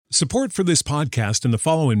Support for this podcast and the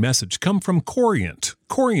following message come from Corient.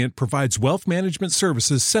 Corient provides wealth management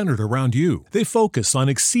services centered around you. They focus on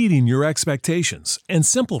exceeding your expectations and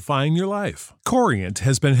simplifying your life. Corient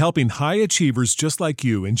has been helping high achievers just like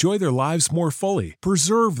you enjoy their lives more fully,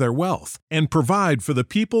 preserve their wealth, and provide for the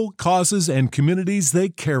people, causes, and communities they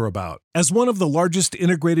care about. As one of the largest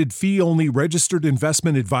integrated fee-only registered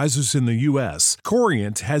investment advisors in the U.S.,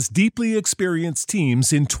 Corient has deeply experienced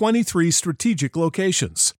teams in 23 strategic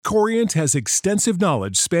locations. Corient has extensive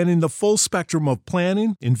knowledge spanning the full spectrum of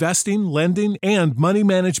planning, investing, lending, and money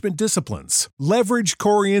management disciplines. Leverage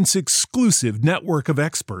Corient's exclusive network of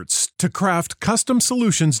experts to craft custom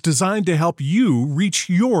solutions designed to help you reach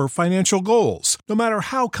your financial goals, no matter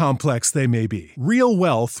how complex they may be. Real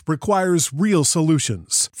wealth requires real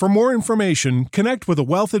solutions. For more information, connect with a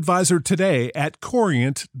wealth advisor today at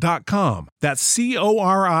Corient.com. That's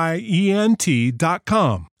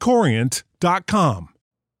Corient.com. Corient.com.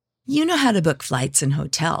 You know how to book flights and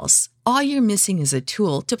hotels. All you're missing is a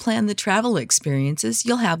tool to plan the travel experiences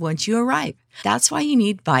you'll have once you arrive. That's why you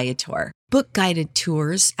need Viator. Book guided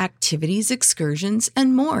tours, activities, excursions,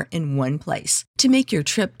 and more in one place to make your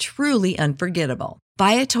trip truly unforgettable.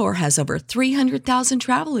 Viator has over 300,000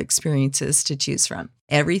 travel experiences to choose from.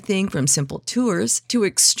 Everything from simple tours to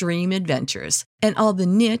extreme adventures and all the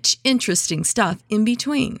niche, interesting stuff in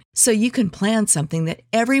between. So you can plan something that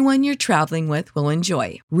everyone you're traveling with will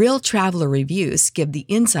enjoy. Real traveler reviews give the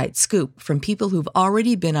inside scoop from people who've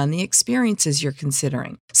already been on the experiences you're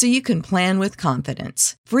considering. So you can plan with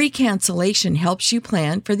confidence. Free cancellation helps you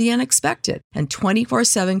plan for the unexpected. And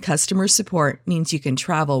 24/7 customer support means you can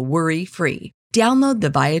travel worry-free. Download the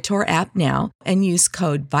Viator app now and use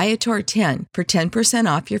code Viator10 for 10%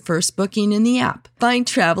 off your first booking in the app. Find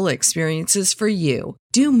travel experiences for you.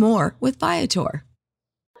 Do more with Viator.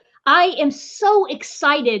 I am so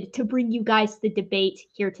excited to bring you guys the debate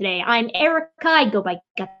here today. I'm Erica. I go by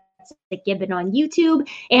Gibbon on YouTube,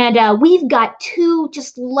 and we've got two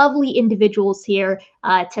just lovely individuals here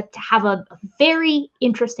to have a very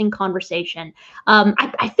interesting conversation.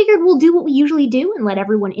 I figured we'll do what we usually do and let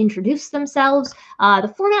everyone introduce themselves.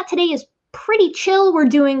 The format today is pretty chill. We're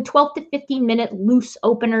doing 12 to 15 minute loose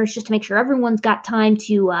openers just to make sure everyone's got time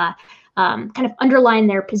to kind of underline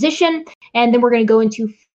their position, and then we're going to go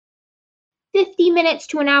into 50 minutes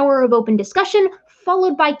to an hour of open discussion,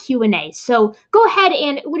 followed by Q&A. So go ahead,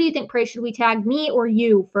 and what do you think, Praise? Should we tag me or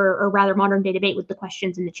you for a rather modern day debate with the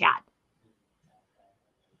questions in the chat?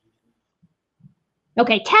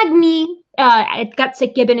 Okay, tag me. I've got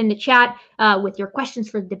Sick Gibbon in the chat with your questions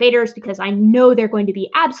for the debaters, because I know they're going to be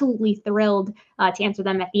absolutely thrilled to answer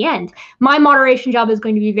them at the end. My moderation job is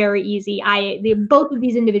going to be very easy. Both of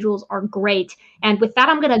these individuals are great. And with that,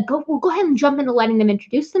 we'll go ahead and jump into letting them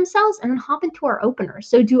introduce themselves and then hop into our openers.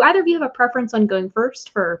 So do either of you have a preference on going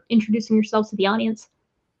first for introducing yourselves to the audience?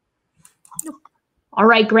 All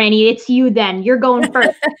right, Granny, it's you then. You're going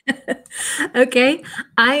first. Okay.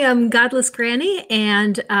 I am Godless Granny,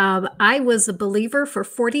 and I was a believer for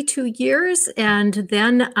 42 years, and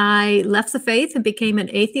then I left the faith and became an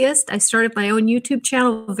atheist. I started my own YouTube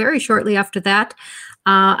channel very shortly after that.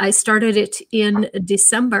 I started it in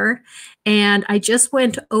December, and I just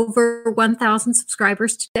went over 1,000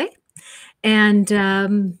 subscribers today. And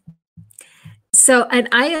and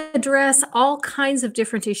I address all kinds of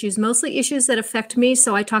different issues, mostly issues that affect me.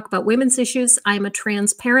 So I talk about women's issues. I'm a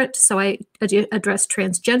trans parent, so I address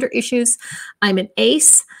transgender issues. I'm an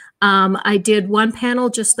ace. I did one panel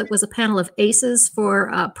that was a panel of aces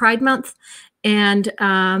for Pride Month. And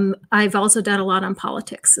I've also done a lot on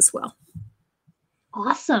politics as well.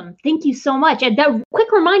 Awesome. Thank you so much. And that quick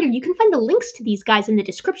reminder, you can find the links to these guys in the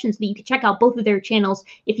description so that you can check out both of their channels.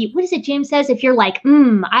 What is it James says? If you're like,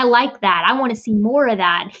 I like that, I want to see more of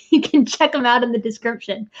that, you can check them out in the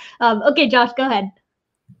description. Okay, Josh, go ahead.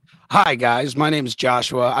 Hi, guys. My name is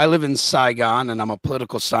Joshua. I live in Saigon, and I'm a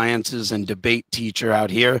political sciences and debate teacher out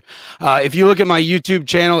here. If you look at my YouTube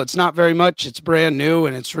channel, it's not very much. It's brand new,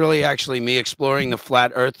 and it's really actually me exploring the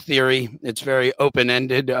flat earth theory. It's very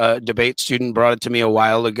open-ended. A debate student brought it to me a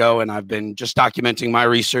while ago, and I've been just documenting my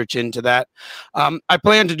research into that. I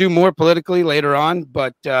plan to do more politically later on,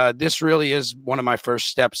 but this really is one of my first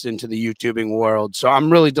steps into the YouTubing world. So I'm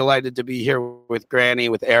really delighted to be here with Granny,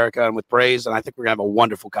 with Erica, and with Praise, and I think we're going to have a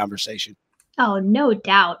wonderful conversation. Oh, no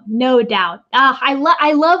doubt. No doubt.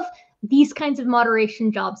 I love these kinds of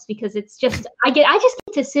moderation jobs because it's just, I just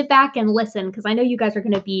get to sit back and listen because I know you guys are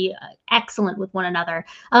going to be excellent with one another.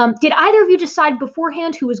 Did either of you decide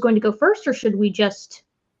beforehand who was going to go first, or should we just?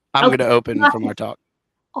 I'm going to open from our talk.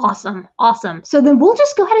 Awesome. Awesome. So then we'll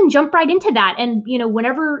just go ahead and jump right into that. And,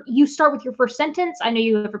 whenever you start with your first sentence, I know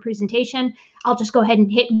you have a presentation. I'll just go ahead and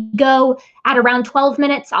hit go at around 12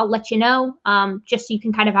 minutes. I'll let you know, just so you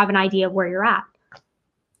can kind of have an idea of where you're at.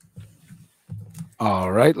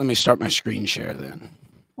 All right. Let me start my screen share then.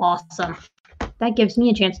 Awesome. That gives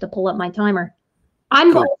me a chance to pull up my timer.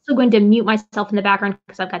 I'm also going to mute myself in the background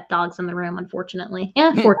because I've got dogs in the room, unfortunately.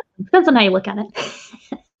 Yeah, unfortunately. Depends on how you look at it.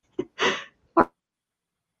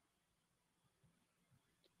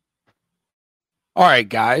 All right,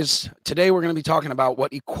 guys. Today we're going to be talking about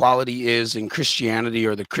what equality is in Christianity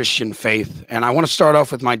or the Christian faith. And I want to start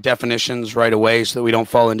off with my definitions right away so that we don't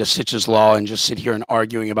fall into Sitch's Law and just sit here and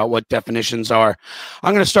arguing about what definitions are.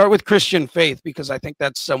 I'm going to start with Christian faith because I think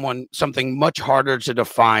that's something much harder to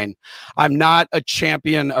define. I'm not a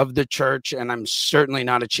champion of the church, and I'm certainly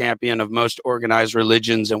not a champion of most organized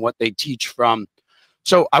religions and what they teach from.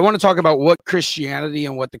 So I want to talk about what Christianity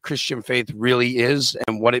and what the Christian faith really is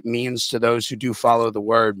and what it means to those who do follow the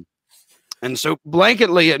word. And so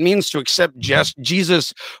blanketly, it means to accept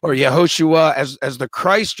Jesus or Yehoshua as the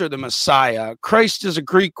Christ or the Messiah. Christ is a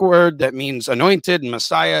Greek word that means anointed, and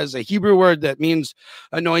Messiah is a Hebrew word that means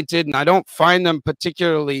anointed. And I don't find them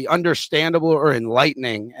particularly understandable or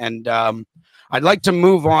enlightening. And I'd like to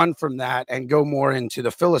move on from that and go more into the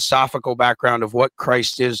philosophical background of what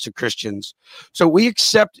Christ is to Christians. So we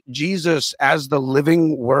accept Jesus as the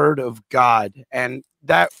living word of God. And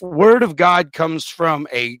that word of God comes from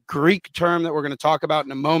a Greek term that we're going to talk about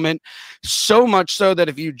in a moment. So much so that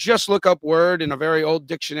if you just look up word in a very old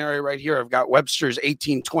dictionary right here, I've got Webster's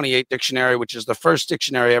 1828 dictionary, which is the first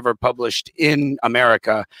dictionary ever published in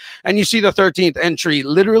America. And you see the 13th entry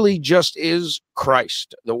literally just is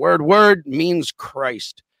Christ. The word means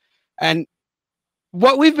Christ. And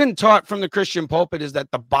what we've been taught from the Christian pulpit is that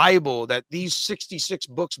the Bible, that these 66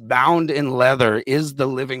 books bound in leather, is the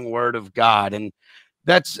living word of God. And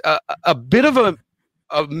that's a bit of a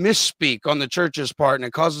misspeak on the church's part, and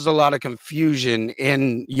it causes a lot of confusion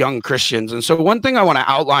in young Christians. And so one thing I want to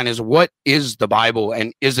outline is, what is the Bible,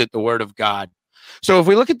 and is it the word of God? So if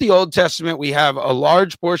we look at the Old Testament, we have a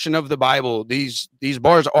large portion of the Bible. These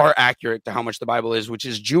bars are accurate to how much the Bible is, which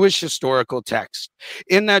is Jewish historical text.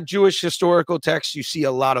 In that Jewish historical text, you see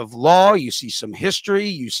a lot of law, you see some history,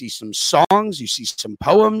 you see some songs, you see some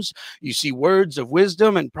poems, you see words of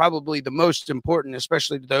wisdom, and probably the most important,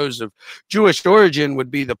 especially to those of Jewish origin,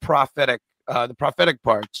 would be the prophetic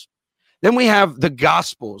parts. Then we have the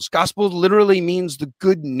Gospels. Gospel literally means the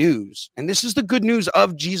good news. And this is the good news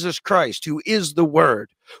of Jesus Christ, who is the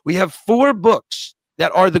Word. We have 4 books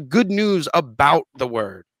that are the good news about the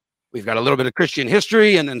Word. We've got a little bit of Christian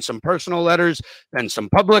history, and then some personal letters, then some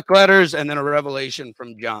public letters, and then a revelation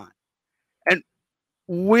from John. And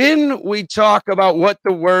when we talk about what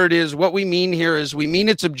the word is, what we mean here is we mean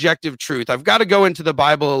its objective truth. I've got to go into the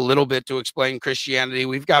Bible a little bit to explain Christianity.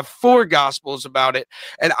 We've got 4 gospels about it,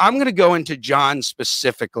 and I'm going to go into John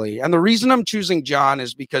specifically. And the reason I'm choosing John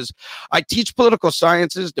is because I teach political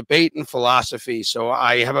sciences, debate, and philosophy. So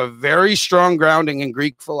I have a very strong grounding in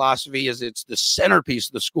Greek philosophy, as it's the centerpiece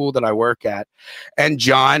of the school that I work at. And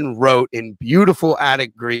John wrote in beautiful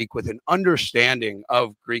Attic Greek with an understanding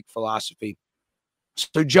of Greek philosophy.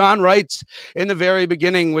 So John writes in the very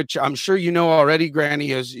beginning, which I'm sure you know already,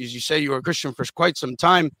 Granny, as you say, you were a Christian for quite some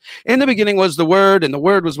time. In the beginning was the Word, and the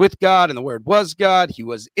Word was with God, and the Word was God. He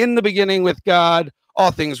was in the beginning with God. All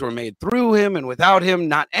things were made through him, and without him,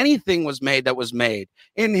 not anything was made that was made.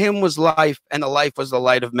 In him was life, and the life was the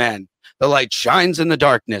light of men. The light shines in the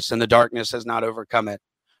darkness, and the darkness has not overcome it.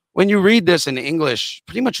 When you read this in English,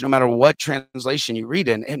 pretty much no matter what translation you read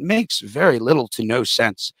in, it makes very little to no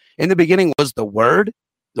sense. In the beginning was the Word.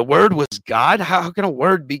 The Word was God. How can a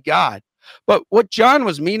word be God? But what John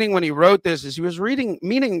was meaning when he wrote this is he was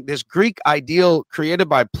meaning this Greek ideal created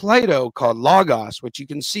by Plato called logos, which you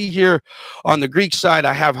can see here on the Greek side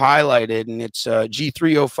I have highlighted, and it's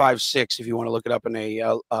G3056 if you want to look it up in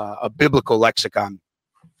a biblical lexicon.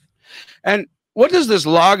 And what does this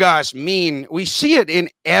logos mean? We see it in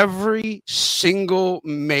every single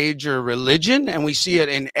major religion, and we see it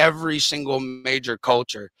in every single major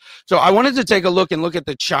culture. So I wanted to take a look at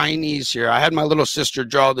the Chinese here. I had my little sister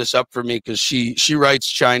draw this up for me because she writes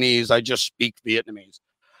Chinese. I just speak Vietnamese.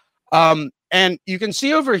 And you can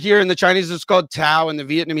see over here in the Chinese, it's called Tao. In the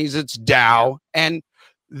Vietnamese, it's Dao. And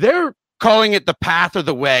they're calling it the path or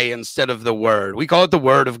the way instead of the word. We call it the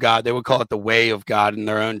word of God. They would call it the way of God in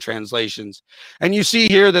their own translations. And you see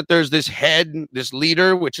here that there's this head, this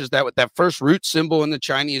leader, which is what that first root symbol in the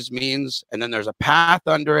Chinese means. And then there's a path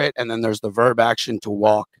under it. And then there's the verb action to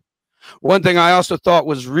walk. One thing I also thought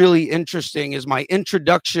was really interesting is my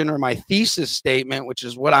introduction or my thesis statement, which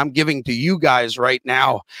is what I'm giving to you guys right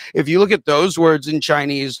now. If you look at those words in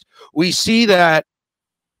Chinese, we see that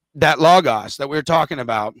logos that we're talking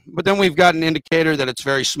about, but then we've got an indicator that it's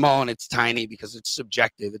very small and it's tiny because it's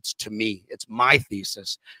subjective. It's to me, it's my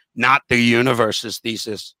thesis, not the universe's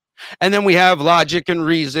thesis. And then we have logic and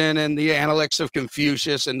reason and the analects of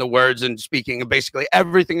Confucius and the words and speaking, and basically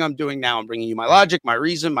everything I'm doing now. I'm bringing you my logic, my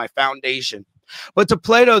reason, my foundation. But to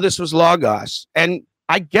Plato, this was logos. And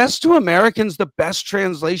I guess to Americans, the best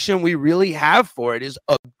translation we really have for it is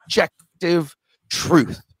objective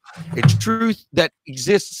truth. It's truth that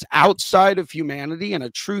exists outside of humanity and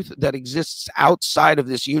a truth that exists outside of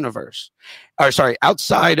this universe. Or sorry,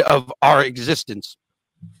 outside of our existence.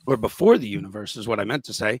 Or before the universe is what I meant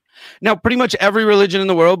to say. Now, pretty much every religion in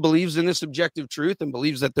the world believes in this objective truth and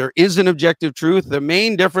believes that there is an objective truth. The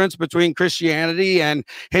main difference between Christianity and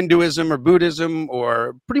Hinduism or Buddhism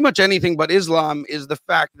or pretty much anything but Islam is the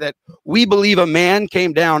fact that we believe a man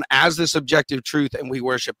came down as this objective truth and we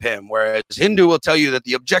worship him. Whereas Hindu will tell you that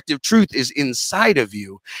the objective truth is inside of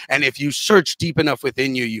you. And if you search deep enough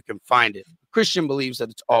within you, you can find it. Christian believes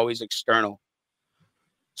that it's always external.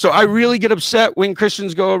 So I really get upset when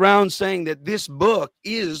Christians go around saying that this book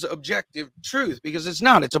is objective truth, because it's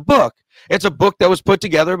not. It's a book. It's a book that was put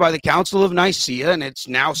together by the Council of Nicaea, and it's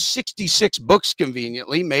now 66 books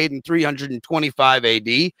conveniently made in 325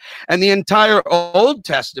 AD. And the entire Old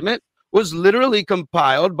Testament was literally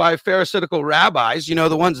compiled by Pharisaical rabbis, you know,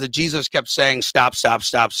 the ones that Jesus kept saying, stop, stop,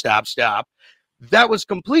 stop, stop, stop. That was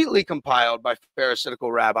completely compiled by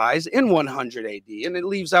Pharisaical rabbis in 100 AD, and it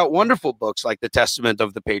leaves out wonderful books like the Testament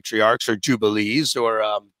of the Patriarchs or Jubilees or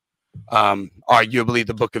arguably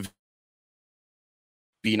the Book of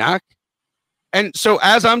Enoch. And so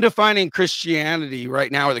as I'm defining Christianity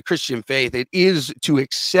right now, or the Christian faith, it is to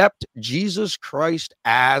accept Jesus Christ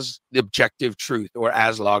as the objective truth or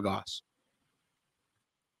as logos.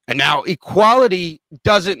 And now equality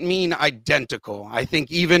doesn't mean identical. I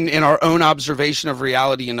think even in our own observation of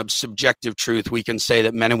reality and of subjective truth, we can say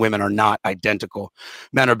that men and women are not identical.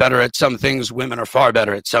 Men are better at some things. Women are far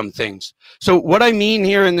better at some things. So what I mean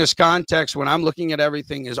here in this context, when I'm looking at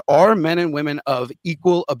everything, is are men and women of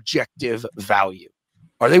equal objective value?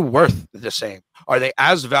 Are they worth the same? Are they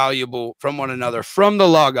as valuable from one another, from the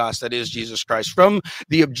logos that is Jesus Christ, from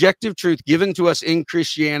the objective truth given to us in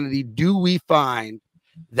Christianity? Do we find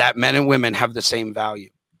that men and women have the same value?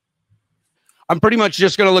 I'm pretty much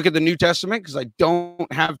just going to look at the New Testament because I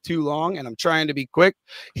don't have too long and I'm trying to be quick.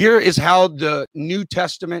 Here is how the New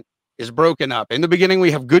Testament is broken up. In the beginning,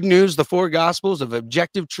 we have good news, the four gospels of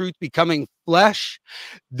objective truth becoming flesh.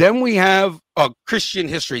 Then we have Christian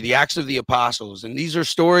history, the Acts of the Apostles. And these are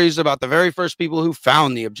stories about the very first people who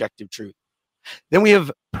found the objective truth. Then we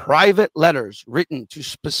have private letters written to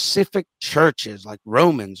specific churches like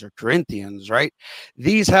Romans or Corinthians, right?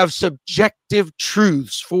 These have subjective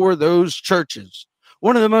truths for those churches.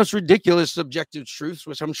 One of the most ridiculous subjective truths,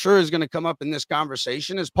 which I'm sure is going to come up in this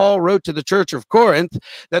conversation, is Paul wrote to the church of Corinth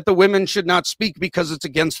that the women should not speak because it's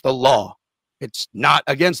against the law. It's not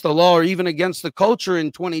against the law or even against the culture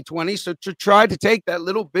in 2020. So to try to take that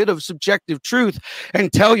little bit of subjective truth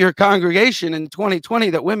and tell your congregation in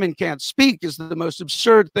 2020 that women can't speak is the most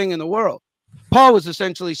absurd thing in the world. Paul was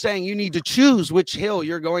essentially saying you need to choose which hill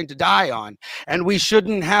you're going to die on. And we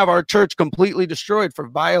shouldn't have our church completely destroyed for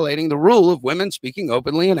violating the rule of women speaking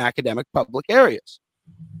openly in academic public areas.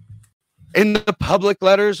 In the public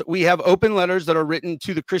letters, we have open letters that are written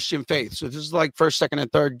to the Christian faith. So this is like 1st, 2nd,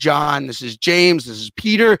 and 3rd John. This is James. This is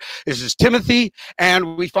Peter. This is Timothy.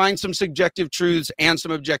 And we find some subjective truths and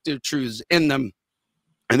some objective truths in them.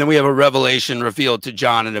 And then we have a revelation revealed to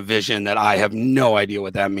John in a vision that I have no idea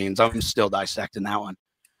what that means. I'm still dissecting that one.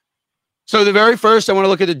 So the very first, I want to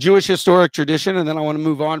look at the Jewish historic tradition, and then I want to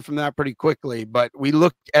move on from that pretty quickly. But we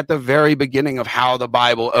look at the very beginning of how the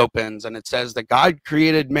Bible opens, and it says that God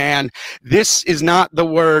created man. This is not the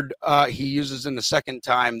word he uses in the second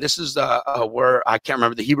time. This is a word, I can't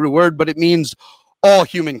remember the Hebrew word, but it means all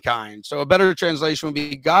humankind. So a better translation would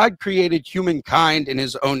be God created humankind in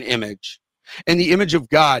his own image. In the image of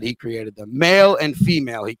God, he created them. Male and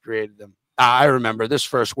female, he created them. I remember this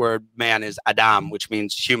first word, man, is Adam, which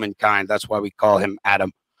means humankind. That's why we call him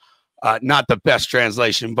Adam. Not the best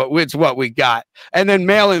translation, but it's what we got. And then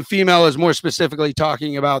male and female is more specifically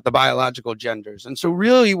talking about the biological genders. And so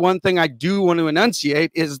really one thing I do want to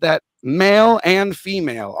enunciate is that male and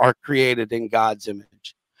female are created in God's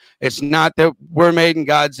image. It's not that we're made in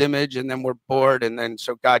God's image and then we're bored. And then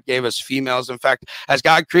so God gave us females. In fact, as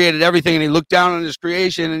God created everything and he looked down on his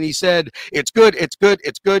creation and he said, it's good, it's good,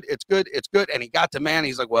 it's good, it's good, it's good. And he got to man.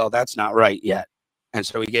 He's like, well, that's not right yet. And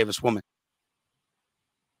so he gave us woman.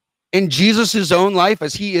 In Jesus' own life,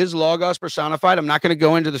 as he is Logos personified, I'm not going to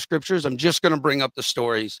go into the scriptures. I'm just going to bring up the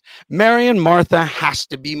stories. Mary and Martha has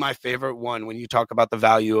to be my favorite one when you talk about the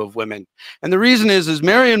value of women. And the reason is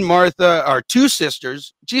Mary and Martha are two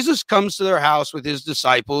sisters. Jesus comes to their house with his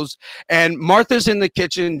disciples, and Martha's in the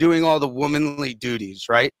kitchen doing all the womanly duties,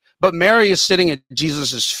 right? But Mary is sitting at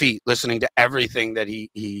Jesus' feet, listening to everything that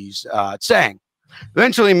he's saying.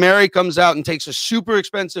 Eventually, Mary comes out and takes a super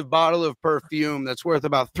expensive bottle of perfume that's worth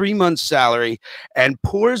about 3 months' salary and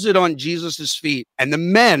pours it on Jesus's feet. And the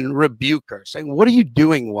men rebuke her, saying, "What are you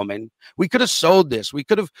doing, woman? We could have sold this. We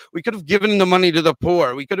could have given the money to the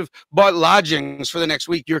poor. We could have bought lodgings for the next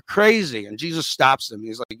week. You're crazy." And Jesus stops them.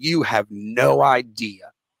 He's like, "You have no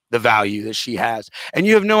idea the value that she has. And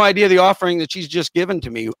you have no idea the offering that she's just given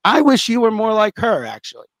to me. I wish you were more like her,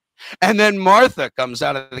 actually." And then Martha comes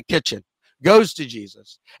out of the kitchen, goes to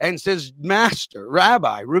Jesus and says, "Master,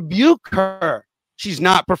 Rabbi, rebuke her. She's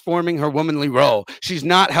not performing her womanly role. She's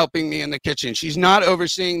not helping me in the kitchen. She's not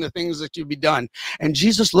overseeing the things that should be done." And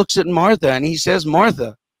Jesus looks at Martha and he says,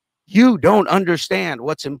 "Martha, you don't understand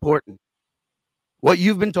what's important. What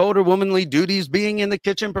you've been told are womanly duties, being in the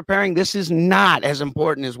kitchen, preparing, this is not as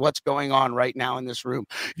important as what's going on right now in this room.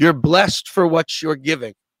 You're blessed for what you're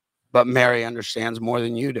giving, but Mary understands more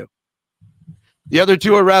than you do." The other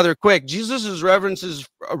two are rather quick. Jesus'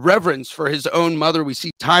 reverence for his own mother, we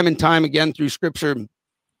see time and time again through scripture.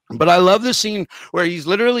 But I love the scene where he's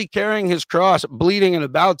literally carrying his cross, bleeding and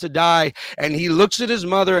about to die. And he looks at his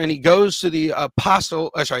mother and he goes to the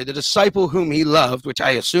disciple whom he loved, which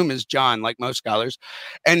I assume is John, like most scholars,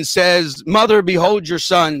 and says, "Mother, behold your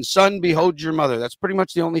son. Son, behold your mother." That's pretty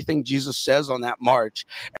much the only thing Jesus says on that march.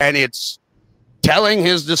 And it's telling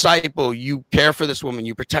his disciple, you care for this woman,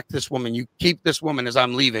 you protect this woman, you keep this woman as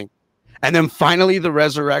I'm leaving. And then finally, the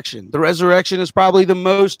resurrection. The resurrection is probably the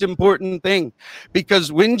most important thing,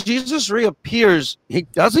 because when Jesus reappears, he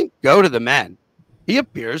doesn't go to the men. He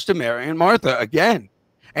appears to Mary and Martha again,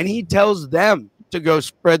 and he tells them to go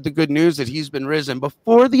spread the good news that he's been risen.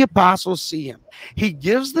 Before the apostles see him, he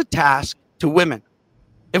gives the task to women.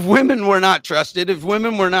 If women were not trusted, if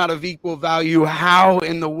women were not of equal value, how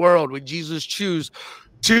in the world would Jesus choose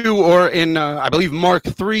two, or in, I believe, Mark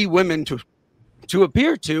 3 women to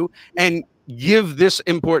appear to and give this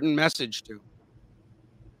important message to?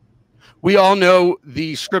 We all know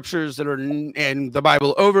the scriptures that are in the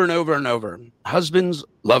Bible over and over and over. Husbands,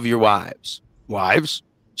 love your wives. Wives,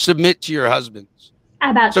 submit to your husbands.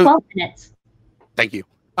 About 12 minutes. Thank you.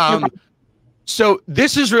 So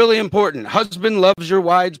this is really important. Husband loves your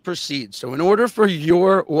wives proceeds. So in order for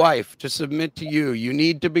your wife to submit to you, you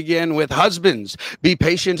need to begin with, husbands, be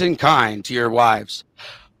patient and kind to your wives.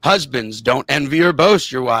 Husbands, don't envy or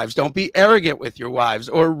boast your wives. Don't be arrogant with your wives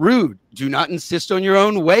or rude. Do not insist on your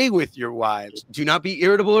own way with your wives. Do not be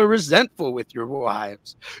irritable or resentful with your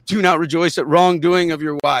wives. Do not rejoice at wrongdoing of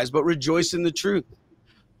your wives, but rejoice in the truth.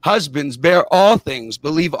 Husbands, bear all things,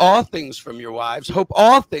 believe all things from your wives, hope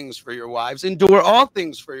all things for your wives, endure all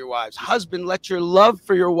things for your wives. Husband, let your love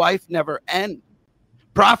for your wife never end.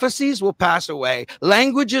 Prophecies will pass away,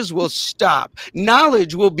 languages will stop,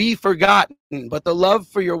 knowledge will be forgotten, but the love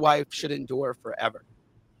for your wife should endure forever.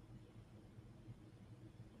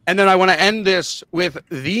 And then I want to end this with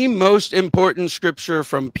the most important scripture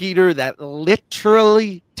from Peter that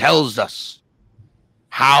literally tells us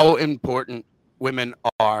how important women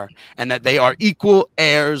are, and that they are equal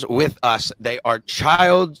heirs with us. They are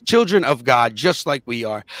children of God, just like we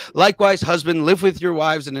are. Likewise, husband, live with your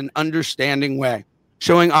wives in an understanding way,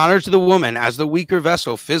 showing honor to the woman as the weaker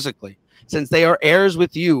vessel physically, since they are heirs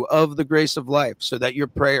with you of the grace of life, so that your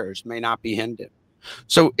prayers may not be hindered.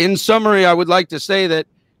 So in summary, I would like to say that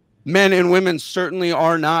men and women certainly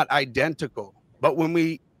are not identical, but when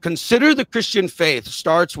we consider the Christian faith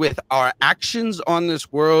starts with our actions on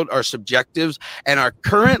this world, our subjectives, and our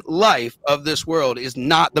current life of this world is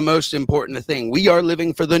not the most important thing. We are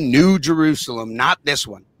living for the new Jerusalem, not this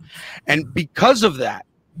one. And because of that,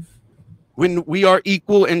 when we are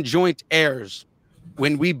equal and joint heirs,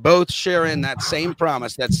 when we both share in that same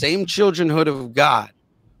promise, that same childrenhood of God,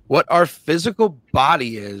 what our physical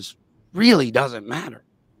body is really doesn't matter.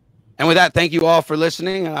 And with that, thank you all for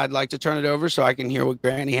listening. And I'd like to turn it over so I can hear what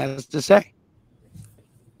Granny has to say.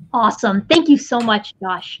 Awesome. Thank you so much,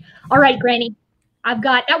 Josh. All right, Granny,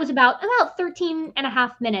 that was about 13 and a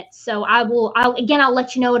half minutes. So I'll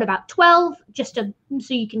let you know at about 12, so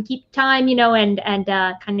you can keep time, and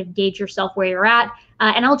kind of gauge yourself where you're at.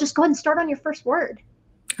 And I'll just go ahead and start on your first word.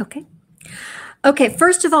 Okay,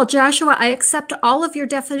 first of all, Joshua, I accept all of your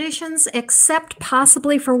definitions, except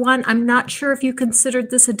possibly for one. I'm not sure if you considered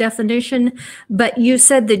this a definition, but you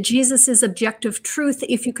said that Jesus is objective truth.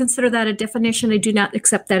 If you consider that a definition, I do not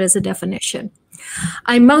accept that as a definition.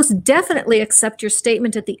 I most definitely accept your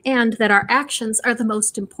statement at the end that our actions are the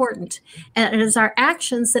most important. And it is our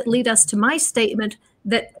actions that lead us to my statement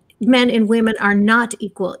that men and women are not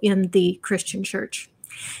equal in the Christian church.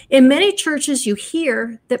 In many churches, you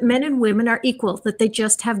hear that men and women are equal, that they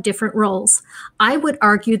just have different roles. I would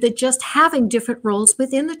argue that just having different roles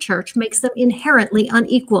within the church makes them inherently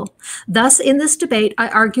unequal. Thus, in this debate, I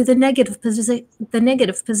argue the negative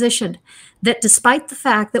position, that despite the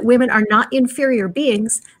fact that women are not inferior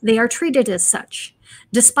beings, they are treated as such.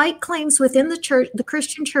 Despite claims within the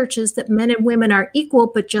Christian churches that men and women are equal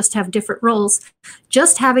but just have different roles,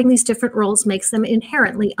 just having these different roles makes them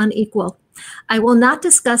inherently unequal. I will not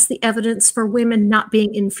discuss the evidence for women not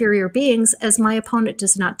being inferior beings, as my opponent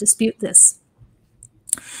does not dispute this.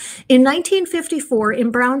 In 1954,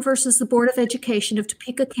 in Brown versus the Board of Education of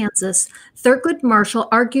Topeka, Kansas, Thurgood Marshall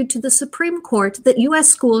argued to the Supreme Court that U.S.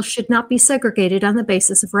 schools should not be segregated on the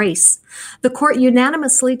basis of race. The court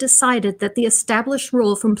unanimously decided that the established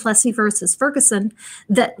rule from Plessy versus Ferguson,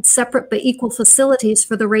 that separate but equal facilities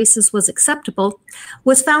for the races was acceptable,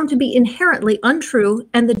 was found to be inherently untrue,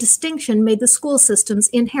 and the distinction made the school systems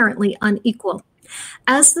inherently unequal.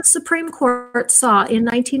 As the Supreme Court saw in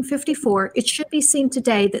 1954, it should be seen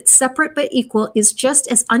today that separate but equal is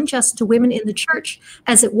just as unjust to women in the church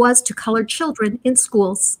as it was to colored children in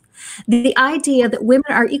schools. The idea that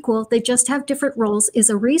women are equal, they just have different roles, is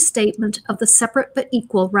a restatement of the separate but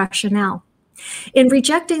equal rationale. In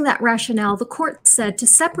rejecting that rationale, the court said to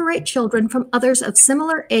separate children from others of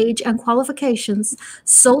similar age and qualifications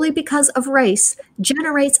solely because of race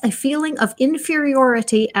generates a feeling of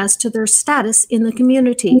inferiority as to their status in the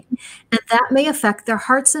community, and that may affect their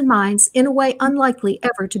hearts and minds in a way unlikely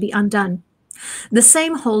ever to be undone. The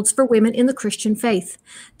same holds for women in the Christian faith.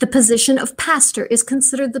 The position of pastor is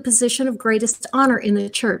considered the position of greatest honor in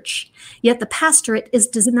the church, yet the pastorate is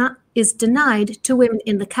denied to women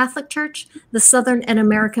in the Catholic Church, the Southern and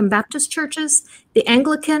American Baptist churches, the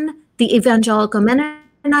Anglican, the Evangelical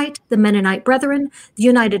Mennonite, the Mennonite Brethren, the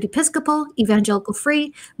United Episcopal, Evangelical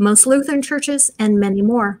Free, most Lutheran churches, and many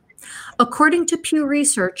more. According to Pew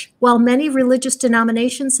Research, while many religious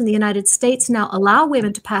denominations in the United States now allow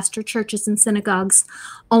women to pastor churches and synagogues,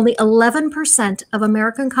 only 11% of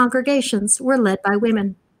American congregations were led by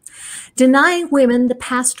women. Denying women the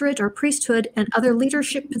pastorate or priesthood and other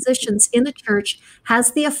leadership positions in the church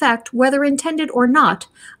has the effect, whether intended or not,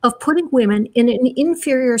 of putting women in an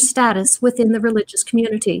inferior status within the religious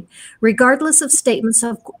community, regardless of statements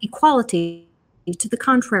of equality to the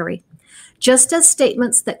contrary. Just as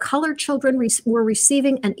statements that colored children were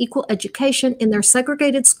receiving an equal education in their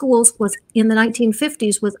segregated schools was in the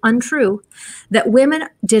 1950s was untrue, that women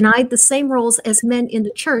denied the same roles as men in the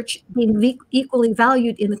church, being equally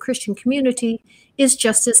valued in the Christian community, is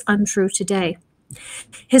just as untrue today.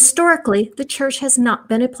 Historically, the church has not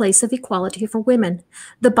been a place of equality for women.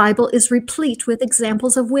 The Bible is replete with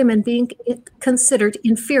examples of women being considered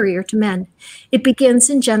inferior to men. It begins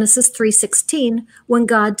in Genesis 3:16, when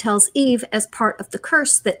God tells Eve as part of the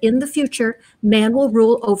curse that in the future, man will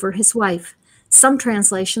rule over his wife. Some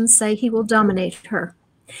translations say he will dominate her.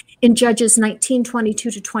 In Judges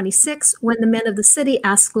 19:22-26, when the men of the city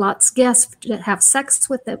asked Lot's guests to have sex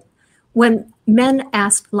with them, when men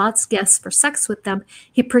asked Lot's guests for sex with them,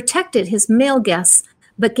 he protected his male guests,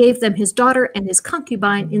 but gave them his daughter and his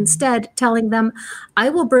concubine instead, telling them, I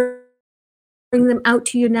will bring them out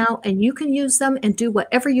to you now, and you can use them and do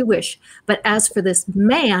whatever you wish. But as for this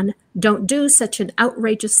man, don't do such an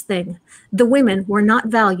outrageous thing. The women were not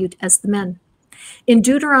valued as the men. In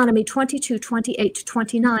Deuteronomy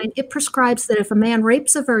 22:28-29, it prescribes that if a man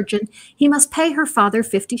rapes a virgin, he must pay her father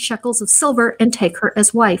 50 shekels of silver and take her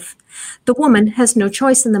as wife. The woman has no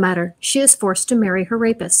choice in the matter. She is forced to marry her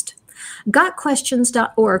rapist.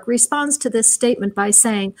 GotQuestions.org responds to this statement by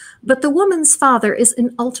saying, but the woman's father is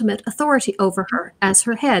in ultimate authority over her as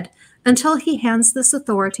her head until he hands this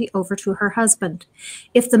authority over to her husband.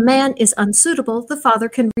 If the man is unsuitable, the father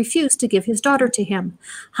can refuse to give his daughter to him.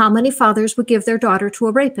 How many fathers would give their daughter to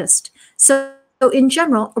a rapist? So in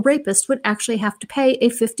general, a rapist would actually have to pay a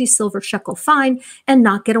 50 silver shekel fine and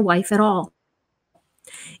not get a wife at all.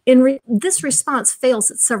 This response fails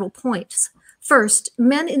at several points. First,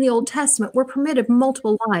 men in the Old Testament were permitted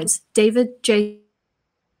multiple wives. David,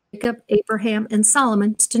 Jacob, Abraham, and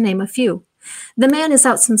Solomon, to name a few. The man is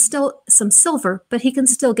out some silver, but he can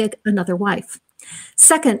still get another wife.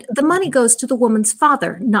 Second, the money goes to the woman's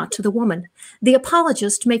father, not to the woman. The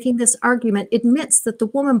apologist making this argument admits that the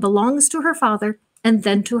woman belongs to her father and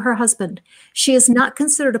then to her husband. She is not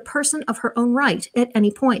considered a person of her own right at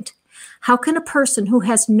any point. How can a person who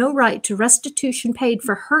has no right to restitution paid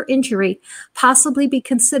for her injury possibly be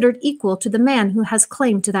considered equal to the man who has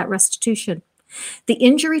claim to that restitution? The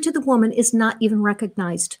injury to the woman is not even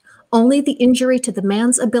recognized, only the injury to the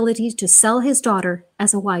man's ability to sell his daughter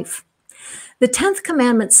as a wife. The 10th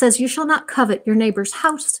commandment says, "You shall not covet your neighbor's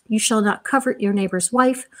house, you shall not covet your neighbor's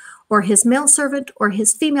wife, or his male servant, or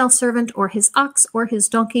his female servant, or his ox, or his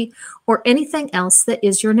donkey, or anything else that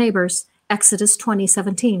is your neighbor's." Exodus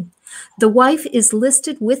 20:17. The wife is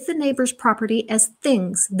listed with the neighbor's property as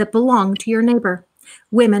things that belong to your neighbor.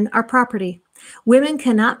 Women are property. Women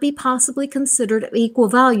cannot be possibly considered of equal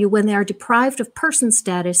value when they are deprived of person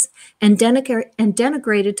status and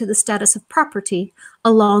denigrated to the status of property,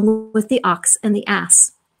 along with the ox and the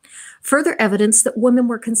ass. Further evidence that women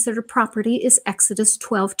were considered property is Exodus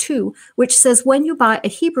 12:2, which says, "When you buy a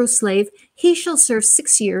Hebrew slave, he shall serve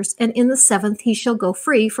 6 years, and in the 7th he shall go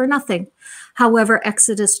free for nothing." However,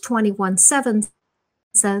 Exodus 21:7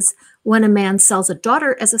 says, "When a man sells a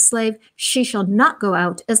daughter as a slave, she shall not go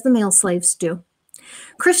out as the male slaves do."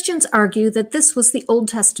 Christians argue that this was the Old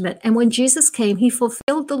Testament, and when Jesus came, he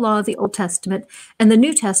fulfilled the law of the Old Testament, and the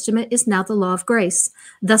New Testament is now the law of grace.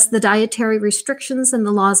 Thus, the dietary restrictions and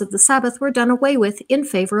the laws of the Sabbath were done away with in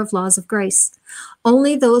favor of laws of grace.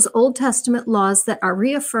 Only those Old Testament laws that are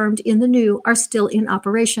reaffirmed in the New are still in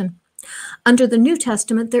operation. Under the New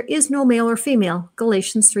Testament, there is no male or female,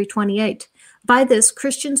 Galatians 3:28. By this,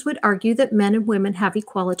 Christians would argue that men and women have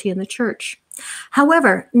equality in the church.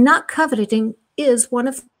 However, not coveting is one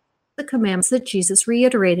of the commandments that Jesus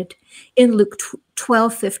reiterated in Luke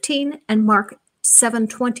 12:15 and Mark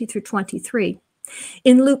 7:20 through 23.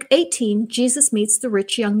 In Luke 18, Jesus meets the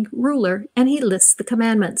rich young ruler and he lists the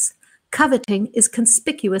commandments. Coveting is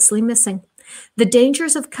conspicuously missing. The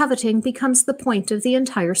dangers of coveting becomes the point of the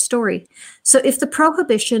entire story. So if the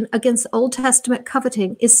prohibition against Old Testament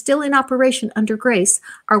coveting is still in operation under grace,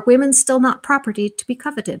 are women still not property to be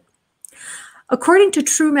coveted? According to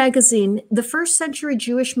True Magazine, the first century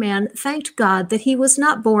Jewish man thanked God that he was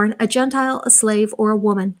not born a Gentile, a slave, or a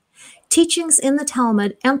woman. Teachings in the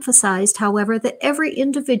Talmud emphasized, however, that every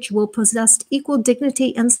individual possessed equal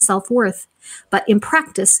dignity and self-worth. But in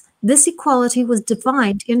practice, this equality was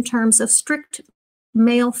defined in terms of strict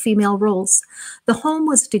male-female roles. The home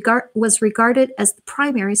was regarded as the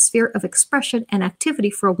primary sphere of expression and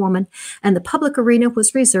activity for a woman, and the public arena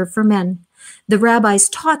was reserved for men. The rabbis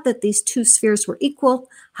taught that these two spheres were equal.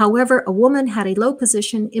 However, a woman had a low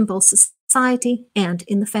position in both society and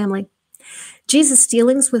in the family. Jesus'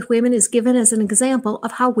 dealings with women is given as an example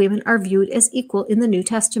of how women are viewed as equal in the New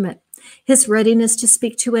Testament. His readiness to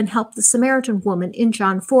speak to and help the Samaritan woman in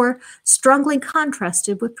John 4 strongly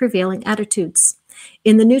contrasted with prevailing attitudes.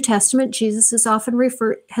 In the New Testament, Jesus has often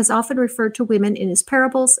referred to women in his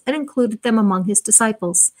parables and included them among his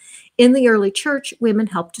disciples. In the early church, women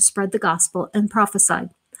helped to spread the gospel and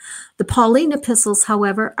prophesied. The Pauline epistles,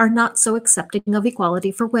 however, are not so accepting of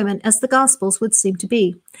equality for women as the Gospels would seem to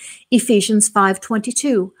be. Ephesians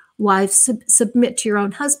 5:22, "Wives, submit to your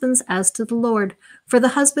own husbands as to the Lord, for the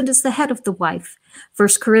husband is the head of the wife."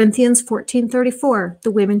 1 Corinthians 14:34, "The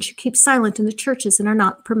women should keep silent in the churches and are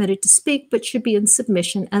not permitted to speak, but should be in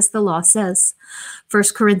submission as the law says."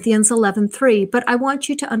 1 Corinthians 11:3, "But I want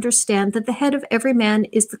you to understand that the head of every man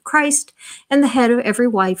is the Christ, and the head of every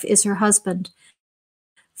wife is her husband."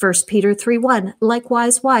 1 Peter 3:1,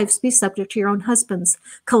 "Likewise, wives, be subject to your own husbands."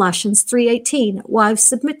 Colossians 3:18, "Wives,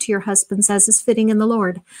 submit to your husbands as is fitting in the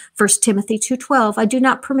Lord." 1 Timothy 2:12, "I do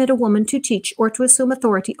not permit a woman to teach or to assume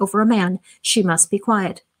authority over a man. She must be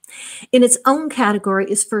quiet." In its own category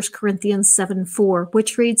is 1 Corinthians 7:4,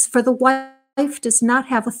 which reads, "For the wife does not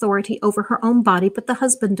have authority over her own body, but the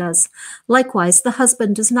husband does. Likewise, the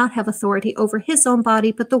husband does not have authority over his own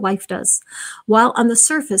body, but the wife does." While on the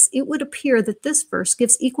surface, it would appear that this verse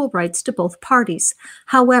gives equal rights to both parties.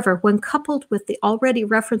 However, when coupled with the already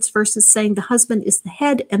referenced verses saying the husband is the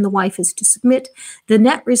head and the wife is to submit, the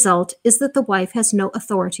net result is that the wife has no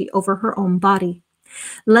authority over her own body.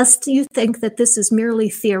 Lest you think that this is merely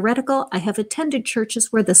theoretical, I have attended churches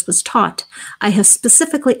where this was taught. I have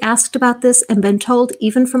specifically asked about this and been told,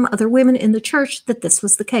 even from other women in the church, that this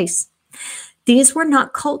was the case. These were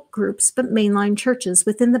not cult groups, but mainline churches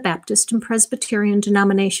within the Baptist and Presbyterian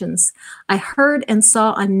denominations. I heard and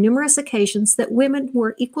saw on numerous occasions that women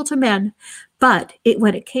were equal to men, but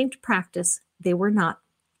when it came to practice, they were not.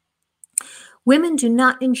 Women do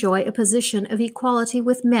not enjoy a position of equality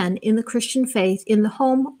with men in the Christian faith, in the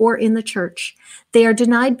home, or in the church. They are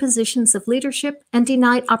denied positions of leadership and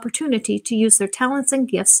denied opportunity to use their talents and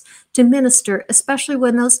gifts to minister, especially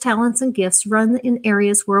when those talents and gifts run in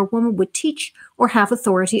areas where a woman would teach or have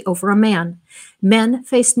authority over a man. Men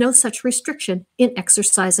face no such restriction in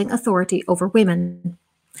exercising authority over women.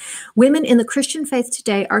 Women in the Christian faith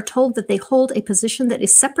today are told that they hold a position that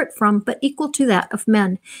is separate from but equal to that of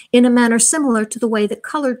men, in a manner similar to the way that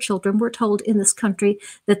colored children were told in this country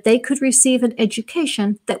that they could receive an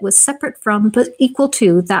education that was separate from but equal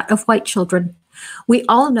to that of white children. We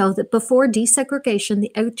all know that before desegregation,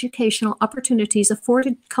 the educational opportunities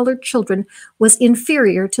afforded colored children was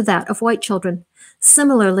inferior to that of white children.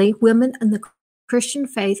 Similarly, women in the Christian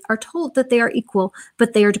faith are told that they are equal,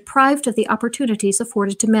 but they are deprived of the opportunities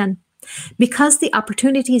afforded to men. Because the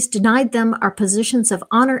opportunities denied them are positions of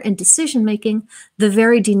honor and decision-making, the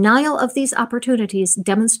very denial of these opportunities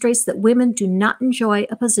demonstrates that women do not enjoy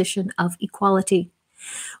a position of equality.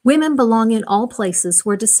 Women belong in all places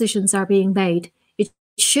where decisions are being made. It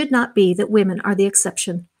should not be that women are the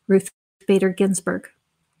exception. Ruth Bader Ginsburg.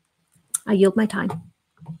 I yield my time.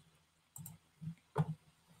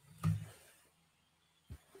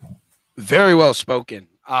 Very well spoken.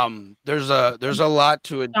 There's a lot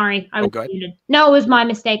to it. Sorry, I was muted. No, it was my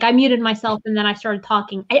mistake. I muted myself and then I started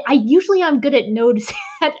talking. I usually I'm good at noticing,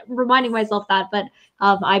 reminding myself that, but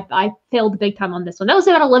I failed big time on this one. That was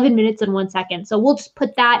about 11 minutes and 1 second. So we'll just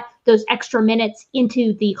put those extra minutes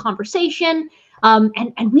into the conversation.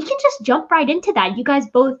 And we can just jump right into that. You guys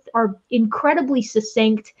both are incredibly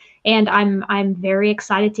succinct, and I'm very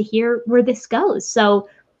excited to hear where this goes. So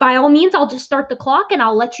by all means, I'll just start the clock and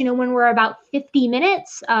I'll let you know when we're about 50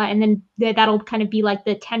 minutes. And then that'll kind of be like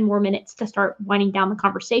the 10 more minutes to start winding down the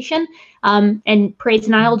conversation. And Praise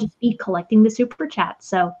and I will just be collecting the super chat.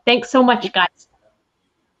 So thanks so much, guys.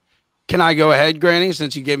 Can I go ahead, Granny,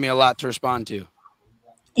 since you gave me a lot to respond to?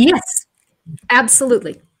 Yes,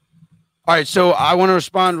 absolutely. All right, so I want to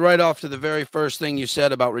respond right off to the very first thing you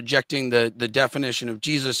said about rejecting the definition of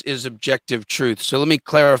Jesus is objective truth. So let me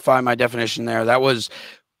clarify my definition there. That was,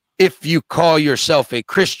 if you call yourself a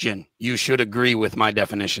Christian, you should agree with my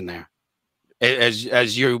definition there.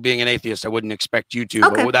 As you being an atheist, I wouldn't expect you to,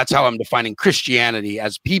 but that's how I'm defining Christianity,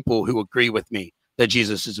 as people who agree with me that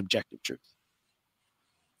Jesus is objective truth.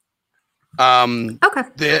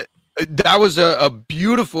 That was a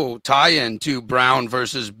beautiful tie-in to Brown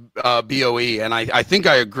versus BOE, and I think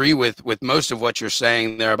I agree with most of what you're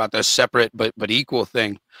saying there about the separate but equal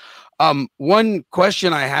thing. One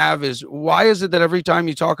question I have is, why is it that every time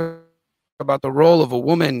you talk about the role of a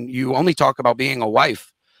woman, you only talk about being a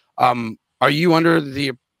wife? Are you under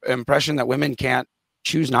the impression that women can't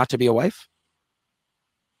choose not to be a wife?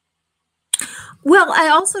 Well, I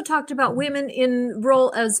also talked about women in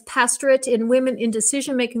role as pastorate and women in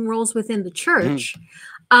decision-making roles within the church.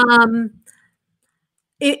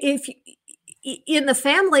 If in the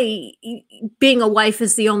family, being a wife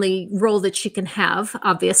is the only role that she can have,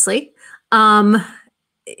 obviously.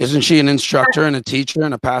 Isn't she an instructor and a teacher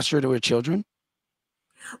and a pastor to her children?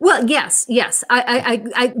 Well, yes.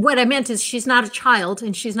 I what I meant is she's not a child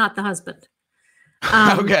and she's not the husband.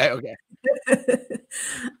 Okay.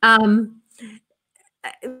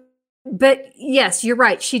 But yes, you're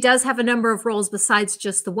right. She does have a number of roles besides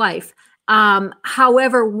just the wife.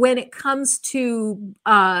 However, when it comes to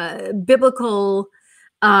biblical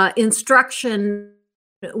instruction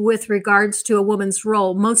with regards to a woman's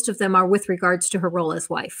role, most of them are with regards to her role as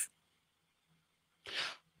wife.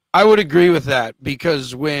 I would agree with that,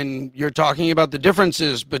 because when you're talking about the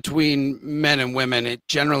differences between men and women, it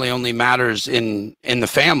generally only matters in the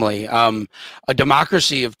family. A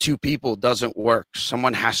democracy of two people doesn't work.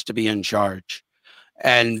 Someone has to be in charge.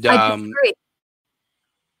 And I disagree.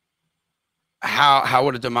 How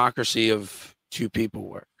would a democracy of two people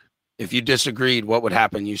work? If you disagreed, what would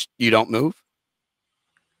happen? You don't move?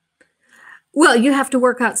 Well, you have to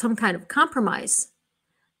work out some kind of compromise.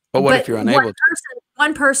 But what if you're unable to?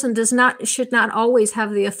 One person should not always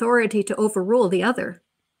have the authority to overrule the other.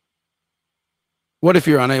 What if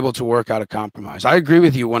you're unable to work out a compromise? I agree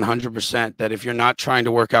with you 100% that if you're not trying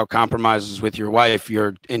to work out compromises with your wife,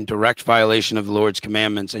 you're in direct violation of the Lord's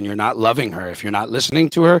commandments, and you're not loving her. If you're not listening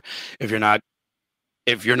to her, if you're not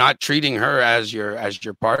treating her as your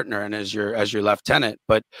partner and as your lieutenant.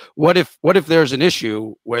 But what if there's an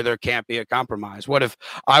issue where there can't be a compromise? What if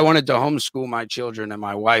I wanted to homeschool my children and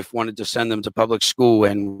my wife wanted to send them to public school,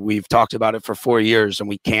 and we've talked about it for 4 years and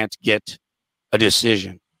we can't get a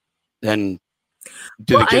decision? Then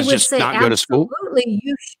do the kids just not go to school? Absolutely,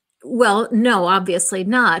 Well, no, obviously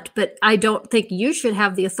not. But I don't think you should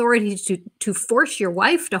have the authority to force your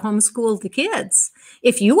wife to homeschool the kids.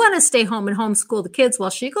 If you want to stay home and homeschool the kids while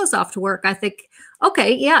she goes off to work, I think,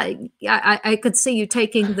 okay, yeah, I could see you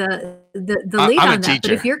taking the lead I'm on a that. teacher.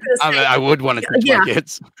 But if you're going to say, I would want to teach yeah, my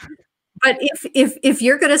kids. but if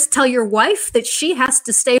you're going to tell your wife that she has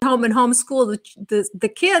to stay home and homeschool the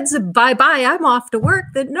kids, bye bye, I'm off to work,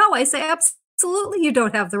 then no, I say absolutely you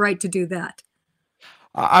don't have the right to do that.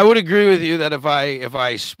 I would agree with you that if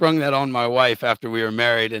I sprung that on my wife after we were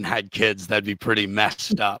married and had kids, that'd be pretty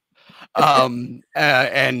messed up.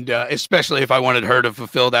 And especially if I wanted her to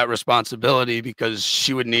fulfill that responsibility, because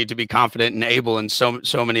she would need to be confident and able in so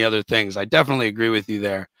many other things. I definitely agree with you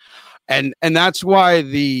there. And that's why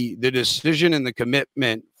the decision and the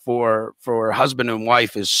commitment for husband and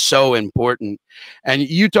wife is so important. And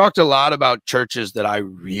you talked a lot about churches that I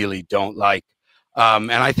really don't like.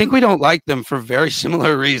 And I think we don't like them for very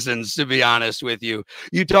similar reasons, to be honest with you.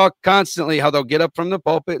 You talk constantly how they'll get up from the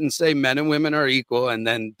pulpit and say men and women are equal, and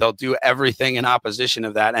then they'll do everything in opposition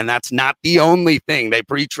of that. And that's not the only thing. They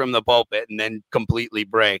preach from the pulpit and then completely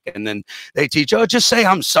break. And then they teach, oh, just say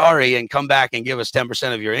I'm sorry and come back and give us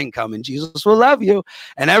 10% of your income and Jesus will love you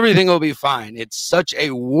and everything will be fine. It's such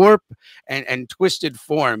a warp and twisted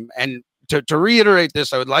form. And to reiterate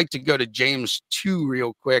this, I would like to go to James 2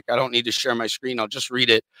 real quick. I don't need to share my screen. I'll just read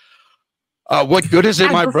it. What good is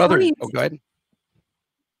it, my brother? Oh, go ahead.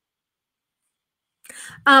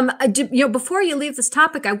 Before you leave this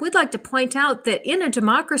topic, I would like to point out that in a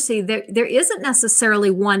democracy, there isn't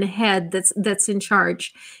necessarily one head that's in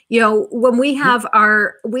charge. When we have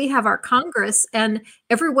our Congress, and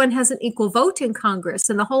everyone has an equal vote in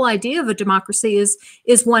Congress, and the whole idea of a democracy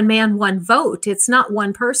is one man, one vote. It's not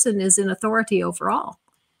one person is in authority overall.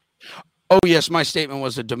 Oh, yes. My statement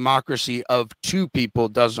was a democracy of two people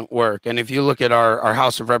doesn't work. And if you look at our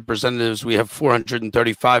House of Representatives, we have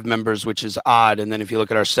 435 members, which is odd. And then if you look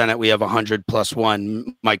at our Senate, we have 100 plus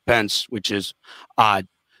one, Mike Pence, which is odd.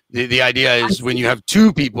 The idea is when you have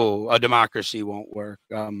two people, a democracy won't work.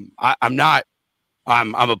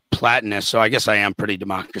 I'm a Platonist, so I guess I am pretty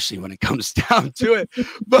democracy when it comes down to it.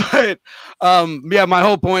 But yeah, my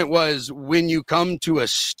whole point was when you come to a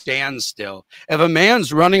standstill, if a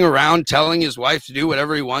man's running around telling his wife to do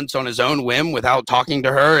whatever he wants on his own whim without talking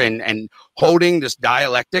to her and holding this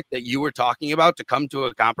dialectic that you were talking about to come to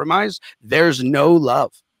a compromise, there's no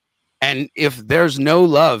love. And if there's no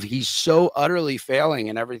love, he's so utterly failing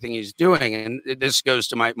in everything he's doing. And this goes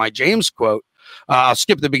to my James quote. I'll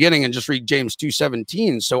skip the beginning and just read James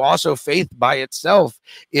 2:17. So also faith by itself,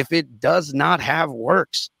 if it does not have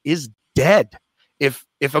works, is dead. If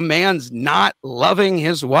a man's not loving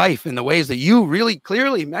his wife in the ways that you really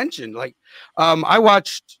clearly mentioned, like I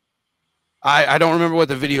watched, I don't remember what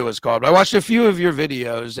the video was called, but I watched a few of your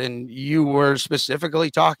videos and you were specifically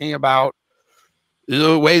talking about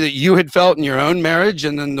the way that you had felt in your own marriage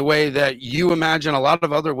and then the way that you imagine a lot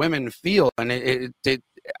of other women feel. And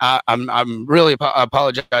I'm really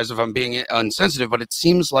apologize if I'm being insensitive, but it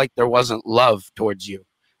seems like there wasn't love towards you.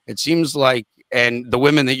 It seems like, and the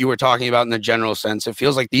women that you were talking about in the general sense, it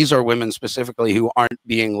feels like these are women specifically who aren't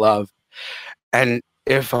being loved. And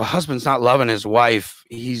if a husband's not loving his wife,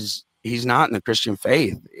 he's not in the Christian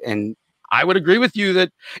faith. And I would agree with you that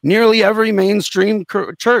nearly every mainstream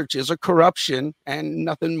church is a corruption and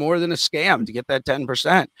nothing more than a scam to get that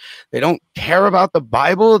 10%. They don't care about the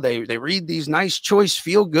Bible. They read these nice choice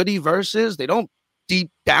feel-goody verses. They don't deep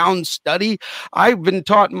down study. I've been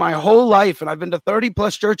taught my whole life, and I've been to 30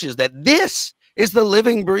 plus churches, that this is the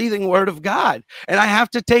living, breathing word of God. And I have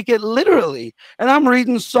to take it literally. And I'm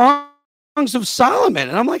reading Songs of Solomon.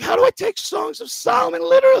 And I'm like, how do I take Songs of Solomon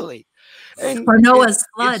literally? And or Noah's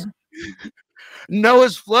flood.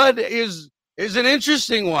 Noah's flood is an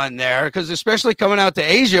interesting one there, because especially coming out to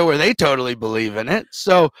Asia where they totally believe in it.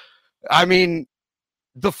 So, I mean,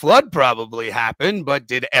 the flood probably happened, but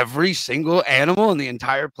did every single animal on the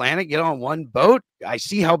entire planet get on one boat? I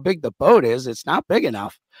see how big the boat is. It's not big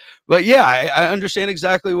enough. But yeah, I understand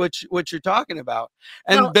exactly what you're talking about.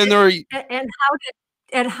 And well, then there are...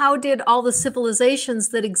 how did all the civilizations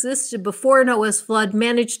that existed before Noah's flood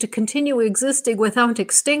manage to continue existing without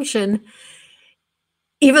extinction,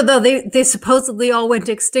 even though they supposedly all went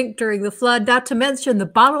extinct during the flood, not to mention the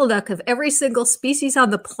bottleneck of every single species on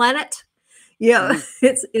the planet? Yeah,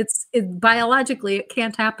 it's biologically, it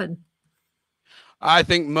can't happen. I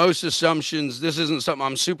think most assumptions, this isn't something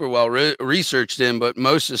I'm super well researched in, but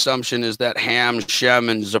most assumption is that Ham, Shem,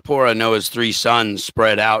 and Zipporah, Noah's three sons,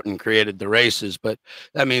 spread out and created the races. But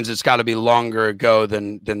that means it's got to be longer ago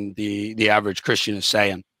than the average Christian is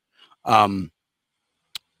saying.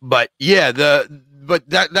 But yeah, but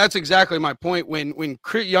that's exactly my point. When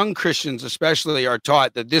young Christians especially are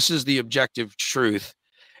taught that this is the objective truth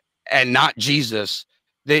and not Jesus,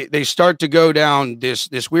 they start to go down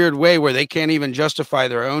this weird way where they can't even justify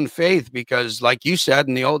their own faith, because like you said,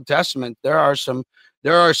 in the Old Testament there are some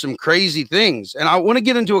crazy things, and I want to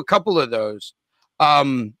get into a couple of those.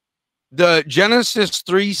 The Genesis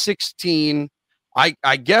 3:16,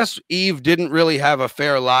 I guess Eve didn't really have a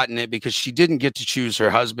fair lot in it because she didn't get to choose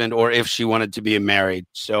her husband or if she wanted to be married.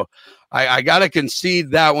 So I got to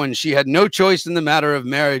concede that one. She had no choice in the matter of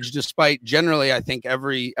marriage, despite generally, I think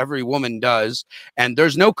every woman does. And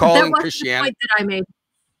there's no call in Christianity. The point that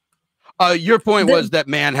I made. Your point was that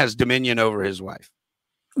man has dominion over his wife.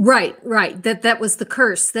 Right. That was the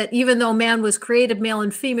curse, that even though man was created male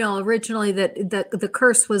and female originally, that the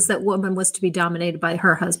curse was that woman was to be dominated by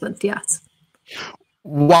her husband. Yes.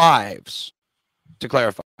 Wives, to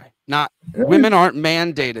clarify, not women aren't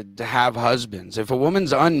mandated to have husbands. If a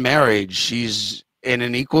woman's unmarried, she's in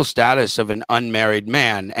an equal status of an unmarried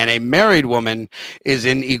man, and a married woman is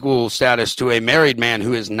in equal status to a married man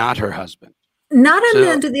who is not her husband. Not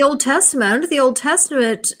under the Old Testament. Under the Old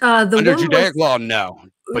Testament, under Judaic law, no.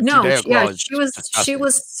 But no, Judaic law she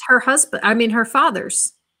was her husband. I mean, her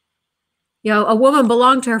father's. You know, a woman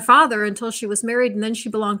belonged to her father until she was married, and then she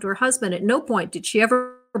belonged to her husband. At no point did she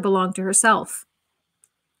ever belong to herself.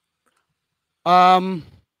 Yeah,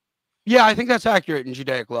 I think that's accurate in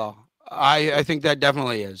Judaic law. I think that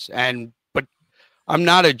definitely is. But I'm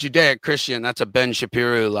not a Judaic Christian. That's a Ben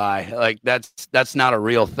Shapiro lie. Like that's not a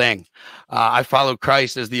real thing. I follow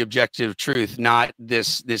Christ as the objective truth, not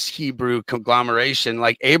this Hebrew conglomeration.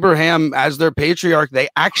 Like Abraham, as their patriarch, they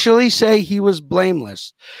actually say he was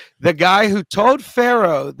blameless. The guy who told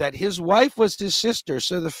Pharaoh that his wife was his sister,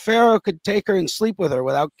 so the Pharaoh could take her and sleep with her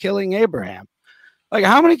without killing Abraham. Like,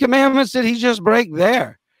 how many commandments did he just break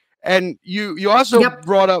there? And you also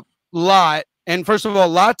brought up Lot. And first of all,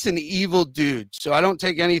 Lot's an evil dude, so I don't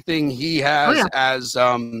take anything he has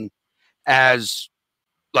as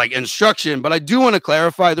like instruction. But I do want to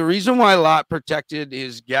clarify, the reason why Lot protected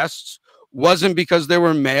his guests wasn't because they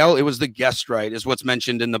were male; it was the guest right, is what's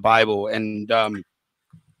mentioned in the Bible, and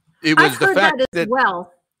it was the fact that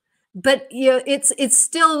well. But it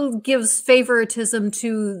still gives favoritism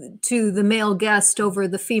to the male guest over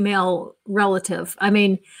the female relative. I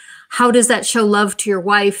mean, how does that show love to your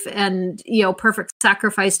wife and, perfect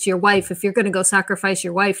sacrifice to your wife if you're going to go sacrifice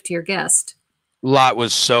your wife to your guest? Lot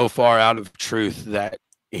was so far out of truth that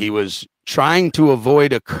he was trying to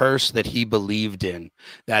avoid a curse that he believed in,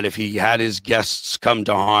 that if he had his guests come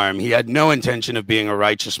to harm, he had no intention of being a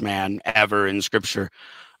righteous man ever in Scripture.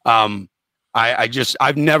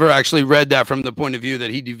 I've never actually read that from the point of view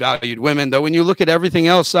that he devalued women, though. When you look at everything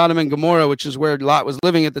else Sodom and Gomorrah, which is where Lot was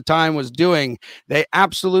living at the time, was doing, they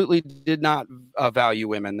absolutely did not value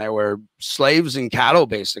women. They were slaves and cattle,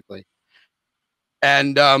 basically.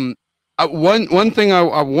 And one thing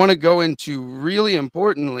I want to go into really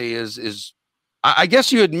importantly is I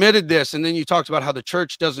guess you admitted this, and then you talked about how the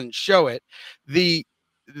church doesn't show it.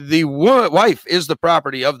 The wife is the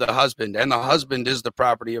property of the husband, and the husband is the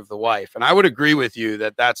property of the wife. And I would agree with you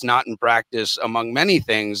that that's not in practice among many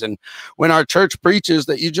things. And when our church preaches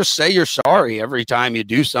that you just say you're sorry every time you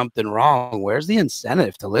do something wrong, where's the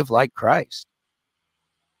incentive to live like Christ?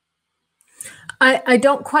 I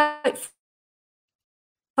don't quite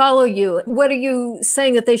follow you. What are you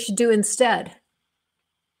saying that they should do instead?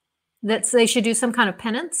 That they should do some kind of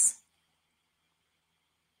penance?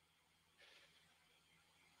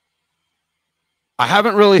 I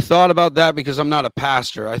haven't really thought about that because I'm not a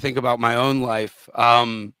pastor. I think about my own life.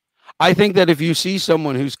 I think that if you see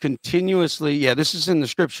someone who's continuously, this is in the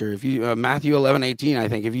Scripture. If you Matthew 11:18, I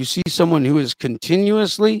think if you see someone who is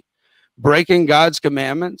continuously breaking God's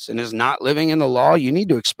commandments and is not living in the law, you need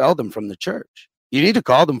to expel them from the church. You need to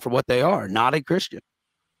call them for what they are, not a Christian.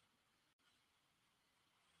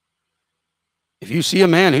 If you see a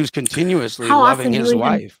man who's continuously loving his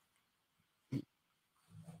wife,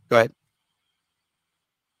 go ahead.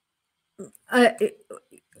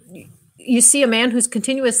 You see a man who's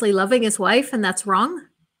continuously loving his wife, and that's wrong?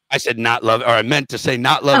 I said not love, or I meant to say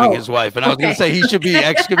not loving his wife, and I was going to say he should be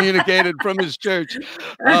excommunicated from his church.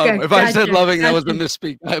 If I said loving, that was a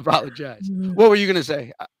misspeak. I apologize. What were you going to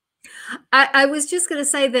say? I was just going to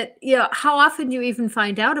say that, how often do you even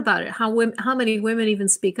find out about it? How many women even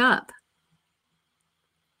speak up?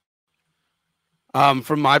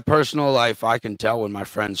 From my personal life, I can tell when my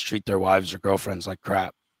friends treat their wives or girlfriends like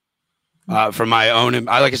crap. From my own,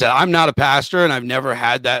 like I said, I'm not a pastor, and I've never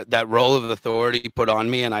had that role of authority put on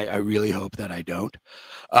me, and I really hope that I don't.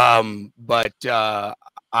 But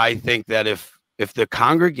I think that if If the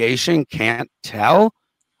congregation can't tell,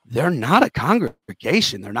 they're not a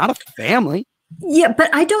congregation. They're not a family. Yeah, but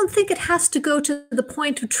I don't think it has to go to the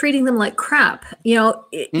point of treating them like crap. You know,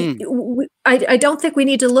 I don't think we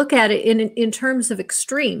need to look at it in terms of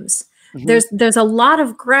extremes. There's a lot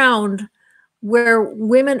of ground where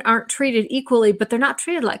women aren't treated equally, but they're not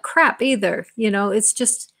treated like crap either. You know, it's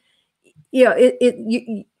just, you know,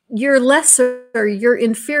 you're lesser, you're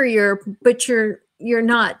inferior, but you're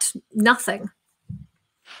not nothing.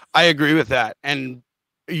 I agree with that. And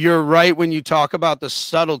you're right when you talk about the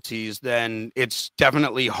subtleties, then it's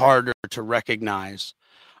definitely harder to recognize.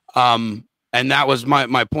 And that was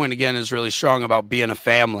my point again, is really strong about being a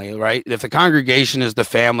family, right? If the congregation is the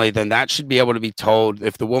family, then that should be able to be told.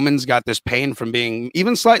 If the woman's got this pain from being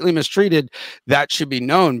even slightly mistreated, that should be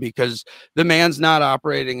known, because the man's not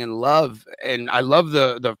operating in love. And I love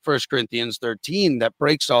the 1 Corinthians 13 that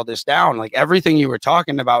breaks all this down. Like everything you were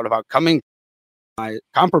talking about coming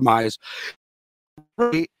compromise,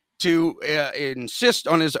 to insist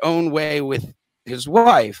on his own way with his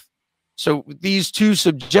wife. So these two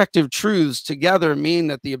subjective truths together mean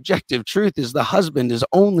that the objective truth is the husband is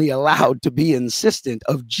only allowed to be insistent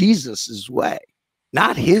of Jesus's way,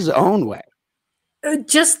 not his own way.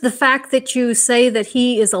 Just the fact that you say that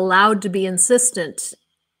he is allowed to be insistent.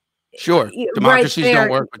 Sure. Democracies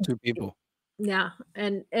don't work with two people. Yeah.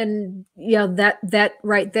 And yeah, that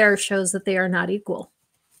right there shows that they are not equal.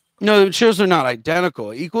 No, it shows they're not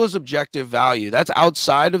identical. Equal is objective value. That's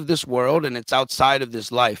outside of this world, and it's outside of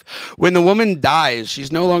this life. When the woman dies,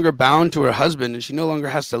 she's no longer bound to her husband, and she no longer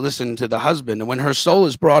has to listen to the husband. And when her soul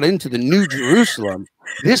is brought into the New Jerusalem,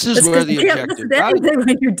 this is where the objective value.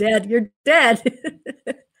 When you're dead, you're dead.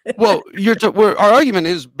 Well, our argument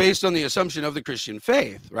is based on the assumption of the Christian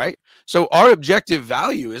faith, right? So our objective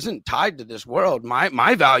value isn't tied to this world.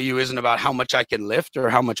 My value isn't about how much I can lift or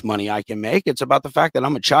how much money I can make. It's about the fact that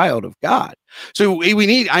I'm a child of God. So we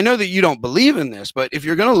need, I know that you don't believe in this, but if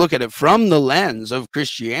you're going to look at it from the lens of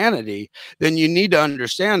Christianity, then you need to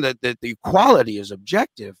understand that the equality is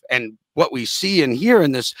objective. And what we see and hear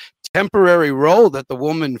in this temporary role that the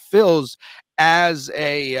woman fills as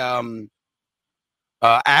a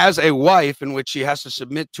wife, in which she has to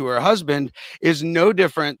submit to her husband, is no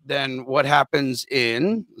different than what happens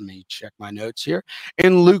in, let me check my notes here,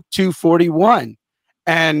 in Luke 2:41.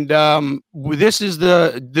 And this is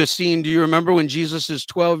the scene. Do you remember when Jesus is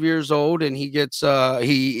 12 years old and he gets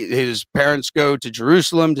his parents go to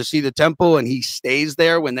Jerusalem to see the temple, and he stays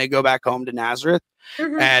there when they go back home to Nazareth?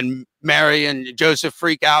 And Mary and Joseph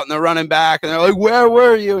freak out, and they're running back, and they're like, "Where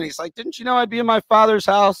were you?" And he's like, "Didn't you know I'd be in my father's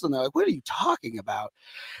house?" And they're like, "What are you talking about?"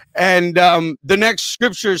 And the next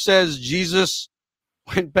scripture says Jesus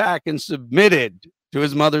went back and submitted to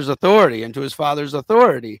his mother's authority and to his father's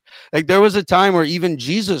authority. Like there was a time where even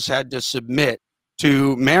Jesus had to submit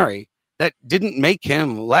to Mary. That didn't make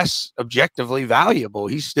him less objectively valuable.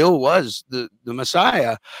 He still was the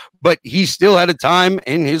Messiah, but he still had a time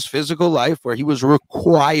in his physical life where he was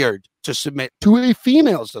required to submit to a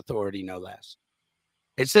female's authority, no less.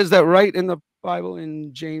 It says that right in the Bible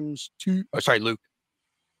in Luke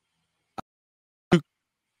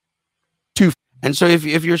 2. And so if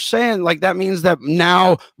you're saying like that means that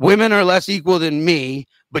now women are less equal than me,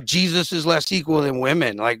 but Jesus is less equal than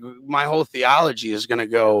women, like my whole theology is going to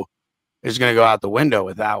go out the window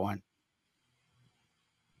with that one.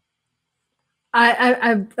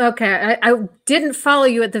 I didn't follow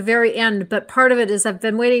you at the very end, but part of it is I've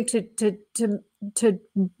been waiting to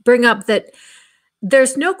bring up that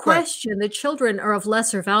there's no question that children are of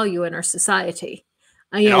lesser value in our society.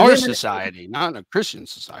 In our society, not in a Christian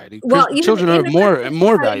society. Well, children are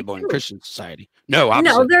more valuable in Christian society. No,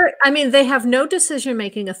 opposite. No, they have no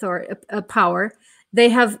decision-making authority, power. They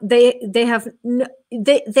have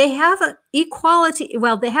equality.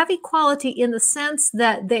 Well, they have equality in the sense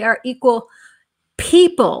that they are equal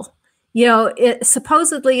people. You know,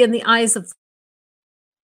 supposedly in the eyes of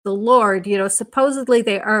the Lord, you know, supposedly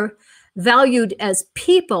they are valued as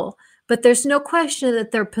people. But there's no question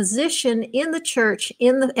that their position in the church,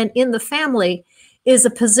 in the family, is a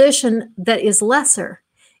position that is lesser.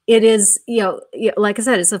 It is, like I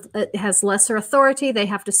said, it has lesser authority. They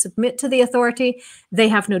have to submit to the authority. They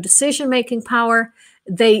have no decision-making power.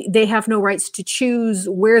 They have no rights to choose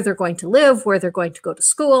where they're going to live, where they're going to go to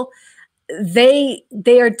school. They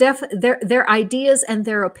are their ideas and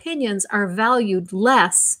their opinions are valued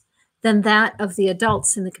less than that of the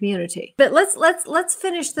adults in the community. But let's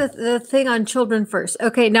finish the thing on children first.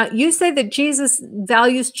 Okay, now you say that Jesus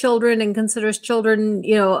values children and considers children,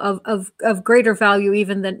 of greater value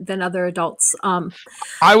even than other adults.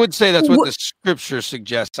 I would say that's what the scripture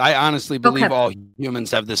suggests. I honestly believe all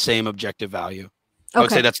humans have the same objective value. I would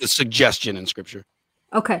say that's the suggestion in scripture.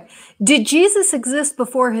 Okay. Did Jesus exist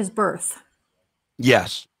before his birth?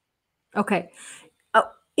 Yes. Okay.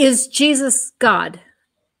 Is Jesus God?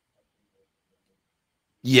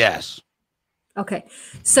 Yes. Okay.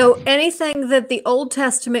 So anything that the Old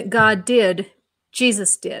Testament God did,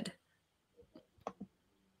 Jesus did.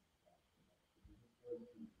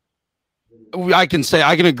 I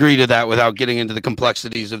can agree to that without getting into the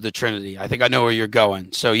complexities of the Trinity. I think I know where you're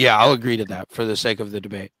going. So yeah, I'll agree to that for the sake of the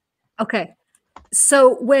debate. Okay.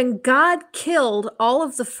 So when God killed all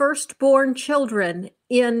of the firstborn children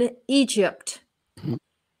in Egypt,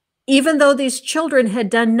 even though these children had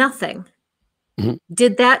done nothing,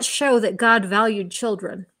 did that show that God valued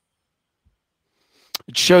children?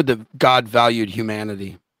 It showed that God valued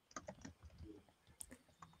humanity.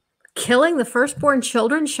 Killing the firstborn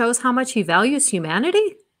children shows how much he values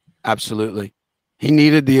humanity? Absolutely. He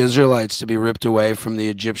needed the Israelites to be ripped away from the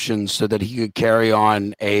Egyptians so that he could carry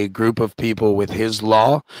on a group of people with his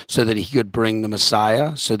law, so that he could bring the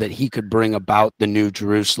Messiah, so that he could bring about the New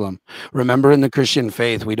Jerusalem. Remember, in the Christian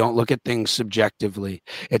faith, we don't look at things subjectively.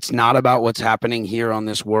 It's not about what's happening here on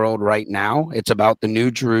this world right now. It's about the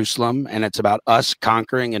New Jerusalem, and it's about us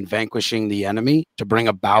conquering and vanquishing the enemy to bring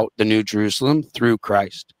about the New Jerusalem through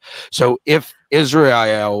Christ. So if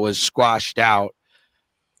Israel was squashed out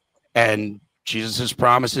and Jesus'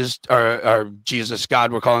 promises, or Jesus,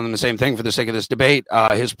 God, we're calling them the same thing for the sake of this debate,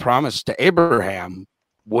 his promise to Abraham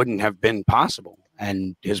wouldn't have been possible.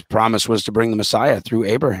 And his promise was to bring the Messiah through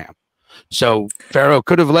Abraham. So Pharaoh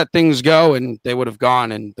could have let things go and they would have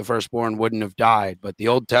gone and the firstborn wouldn't have died. But the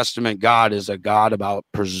Old Testament God is a God about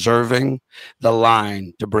preserving the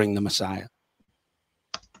line to bring the Messiah.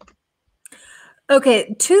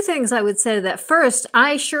 Okay, two things I would say to that. First,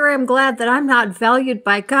 I sure am glad that I'm not valued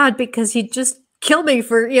by God, because he'd just kill me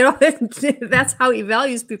for, that's how he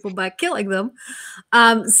values people, by killing them.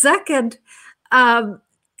 Second, Pharaoh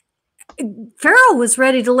was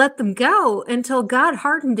ready to let them go until God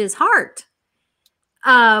hardened his heart.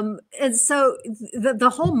 And so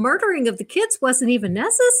the whole murdering of the kids wasn't even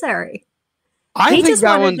necessary. He just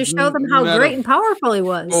wanted to show them how great and powerful he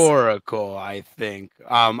was. Oracle, I think.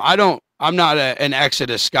 I'm not an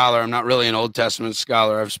Exodus scholar. I'm not really an Old Testament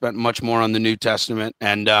scholar. I've spent much more on the New Testament,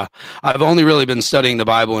 and I've only really been studying the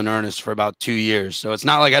Bible in earnest for about 2 years. So it's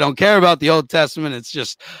not like I don't care about the Old Testament. It's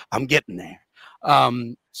just I'm getting there.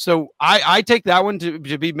 So I take that one to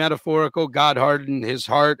be metaphorical. God hardened his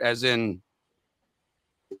heart, as in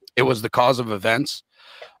it was the cause of events.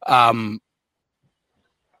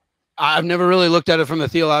 I've never really looked at it from a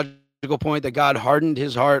theological point that God hardened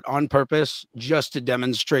his heart on purpose just to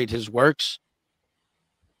demonstrate his works.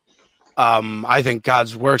 I think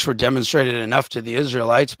God's works were demonstrated enough to the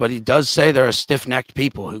Israelites, but he does say there are stiff-necked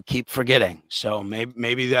people who keep forgetting. So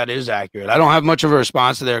maybe that is accurate. I don't have much of a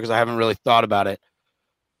response to there because I haven't really thought about it.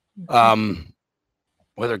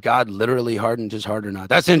 Whether God literally hardened his heart or not.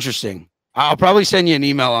 That's interesting. I'll probably send you an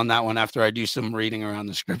email on that one after I do some reading around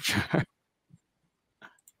the scripture.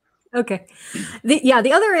 Okay. The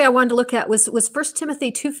other area I wanted to look at was 1 Timothy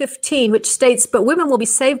 2:15, which states, "But women will be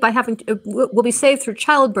saved will be saved through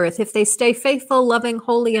childbirth if they stay faithful, loving,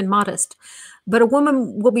 holy, and modest. But a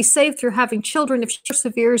woman will be saved through having children if she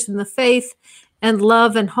perseveres in the faith and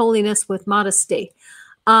love and holiness with modesty."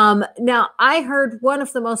 Now, I heard one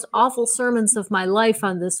of the most awful sermons of my life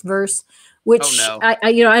on this verse, which and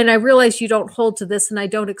I realize you don't hold to this, and I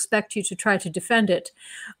don't expect you to try to defend it,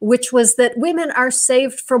 which was that women are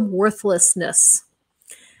saved from worthlessness.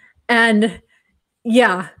 And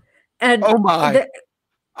and oh my,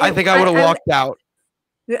 I think I would have walked out.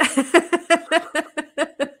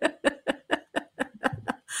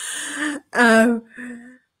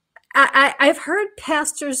 I've heard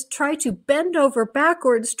pastors try to bend over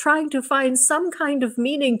backwards trying to find some kind of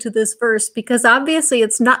meaning to this verse, because obviously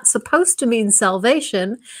it's not supposed to mean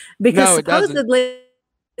salvation, because supposedly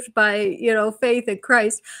by faith in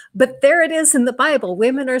Christ, but there it is in the Bible.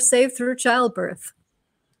 Women are saved through childbirth.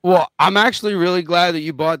 Well, I'm actually really glad that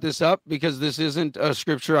you brought this up, because this isn't a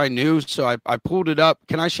scripture I knew, so I pulled it up.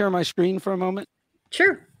 Can I share my screen for a moment?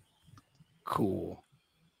 Sure. Cool.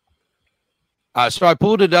 So I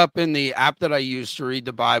pulled it up in the app that I use to read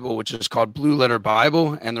the Bible, which is called Blue Letter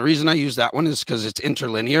Bible. And the reason I use that one is because it's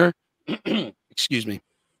interlinear. Excuse me.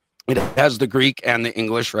 It has the Greek and the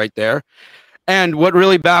English right there. And what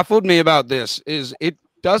really baffled me about this is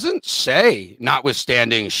doesn't say,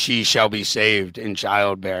 notwithstanding she shall be saved in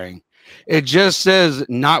childbearing. It just says,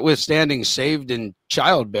 notwithstanding saved in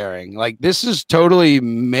childbearing. Like, this is totally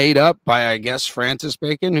made up by, I guess, Francis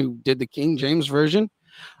Bacon, who did the King James Version.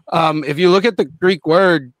 If you look at the Greek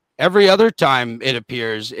word, every other time it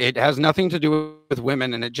appears, it has nothing to do with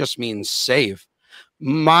women, and it just means save.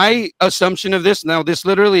 My assumption of this, now this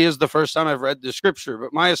literally is the first time I've read the scripture,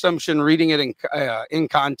 but my assumption reading it in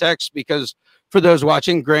context, because for those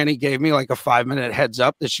watching, Granny gave me like a 5-minute heads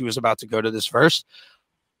up that she was about to go to this verse.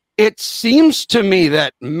 It seems to me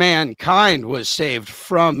that mankind was saved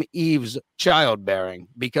from Eve's childbearing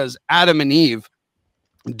because Adam and Eve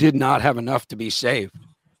did not have enough to be saved.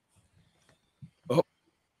 Oh,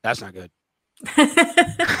 that's not good.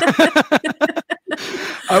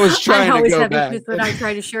 I was trying to go back. When I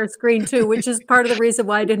try to share a screen too, which is part of the reason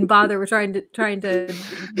why I didn't bother with trying to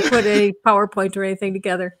put a PowerPoint or anything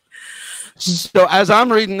together. So as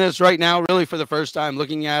I'm reading this right now, really for the first time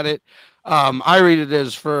looking at it, I read it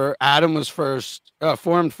as for Adam was first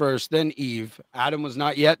formed first, then Eve. Adam was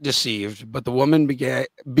not yet deceived, but the woman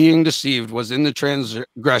being deceived was in the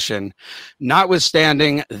transgression.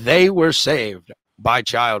 Notwithstanding, they were saved by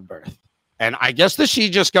childbirth. And I guess the she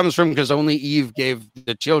just comes from because only Eve gave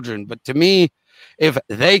the children. But to me, if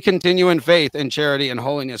they continue in faith and charity and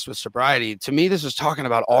holiness with sobriety, to me, this is talking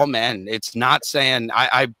about all men. It's not saying,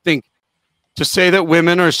 I think to say that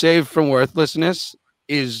women are saved from worthlessness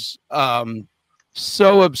is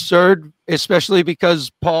so absurd, especially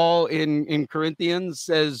because Paul in Corinthians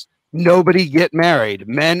says, nobody get married,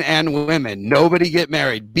 men and women, nobody get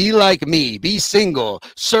married. Be like me, be single,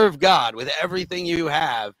 serve God with everything you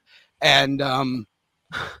have. And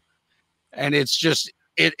it's just,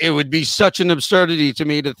 it would be such an absurdity to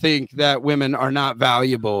me to think that women are not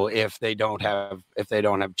valuable if they don't have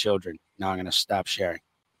children. Now I'm going to stop sharing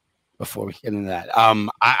before we get into that.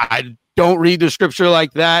 I don't read the scripture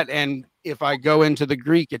like that. And if I go into the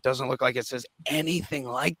Greek, it doesn't look like it says anything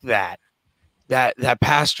like that. That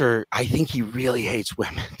pastor, I think he really hates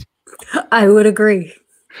women. I would agree.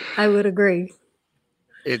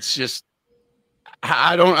 It's just,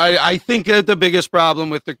 I think that the biggest problem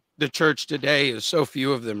with the church today is so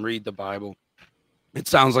few of them read the Bible. It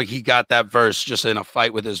sounds like he got that verse just in a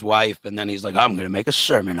fight with his wife, and then he's like, I'm going to make a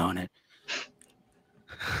sermon on it.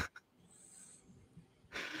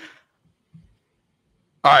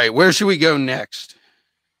 All right, where should we go next?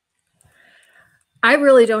 I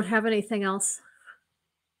really don't have anything else.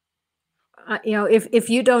 If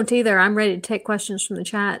you don't either, I'm ready to take questions from the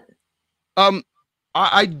chat.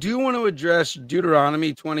 I do want to address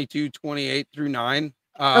Deuteronomy 22:28-9.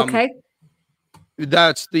 Okay.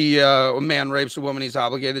 That's the a man rapes a woman, he's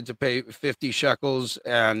obligated to pay 50 shekels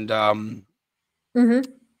and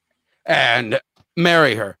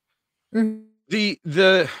marry her.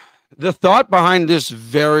 Mm-hmm. The thought behind this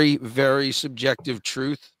very, very subjective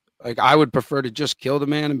truth, like I would prefer to just kill the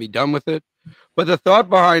man and be done with it. But the thought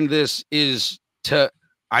behind this is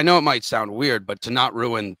I know it might sound weird, but to not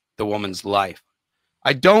ruin the woman's life.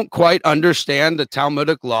 I don't quite understand the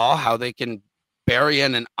Talmudic law, how they can bury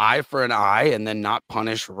in an eye for an eye and then not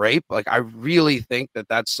punish rape. Like, I really think that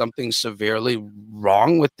that's something severely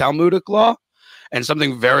wrong with Talmudic law and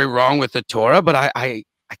something very wrong with the Torah. But I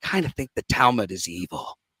kind of think the Talmud is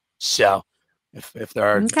evil. So if there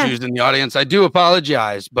are Jews in the audience, I do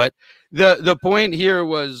apologize. But the point here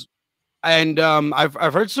was, and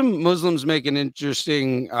I've heard some Muslims make an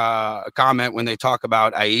interesting comment when they talk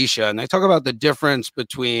about Aisha, and they talk about the difference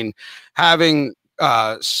between having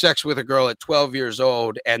sex with a girl at 12 years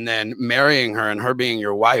old and then marrying her and her being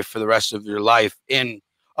your wife for the rest of your life in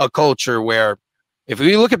a culture where, if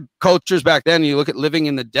we look at cultures back then, you look at living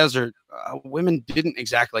in the desert, women didn't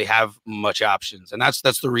exactly have much options. And that's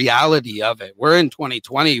the reality of it. We're in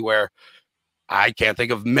 2020 where I can't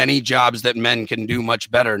think of many jobs that men can do much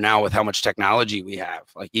better now with how much technology we have.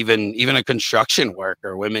 Like even a construction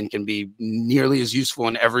worker, women can be nearly as useful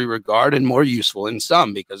in every regard and more useful in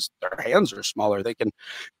some because their hands are smaller. They can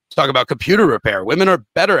talk about computer repair. Women are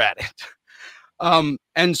better at it.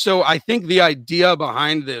 And so I think the idea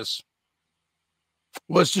behind this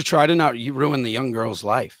was to try to not ruin the young girl's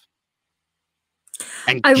life.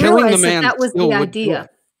 And I killing the realized man that was the idea.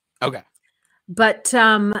 Okay. But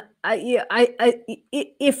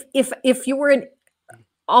if you were an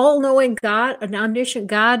all-knowing God, an omniscient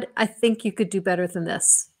God, I think you could do better than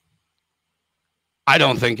this. I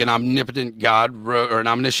don't think an omnipotent God wrote, or an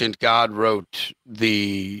omniscient God wrote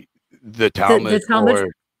the Talmud. The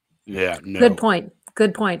Talmud? No.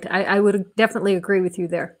 Good point. I would definitely agree with you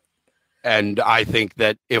there. And I think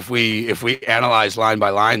that if we analyze line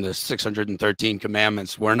by line the 613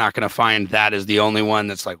 commandments, we're not going to find that as the only one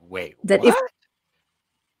that's like, wait, That what?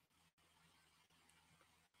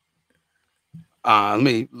 Let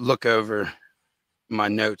me look over my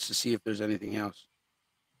notes to see if there's anything else.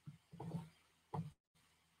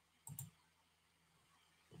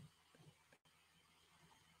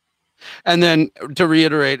 And then to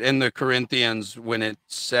reiterate, in the Corinthians, when it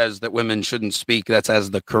says that women shouldn't speak, that's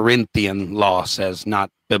as the Corinthian law says,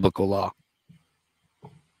 not biblical law.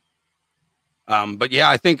 But yeah,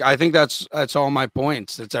 I think that's all my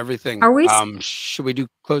points. That's everything. Are we? Should we do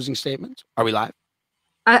closing statements? Are we live?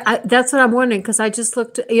 That's what I'm wondering, because I just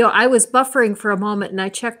looked. I was buffering for a moment, and I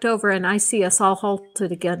checked over, and I see us all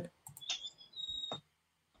halted again.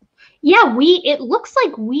 Yeah, it looks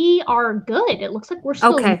like we are good. It looks like we're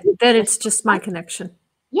still okay. Then it's just my connection.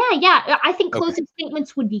 Yeah. I think closing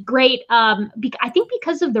statements would be great. I think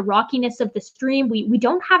because of the rockiness of the stream, we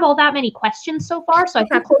don't have all that many questions so far. So I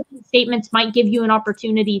think closing statements might give you an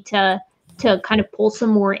opportunity to kind of pull some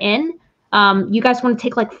more in. You guys want to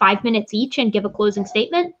take like 5 minutes each and give a closing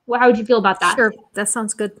statement? How would you feel about that? Sure, that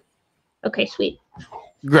sounds good. Okay, sweet.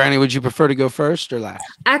 Granny, would you prefer to go first or last?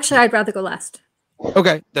 Actually, I'd rather go last.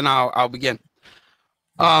 Okay, then I'll begin.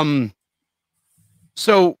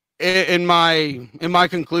 So in my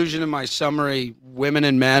conclusion, in my summary, women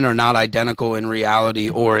and men are not identical in reality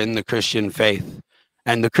or in the Christian faith.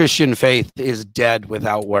 And the Christian faith is dead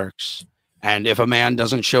without works. And if a man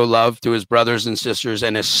doesn't show love to his brothers and sisters,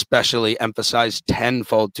 and especially emphasize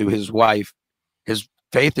tenfold to his wife, his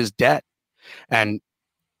faith is dead. And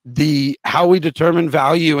how we determine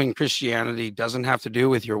value in Christianity doesn't have to do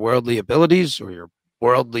with your worldly abilities or your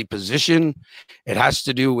worldly position. It has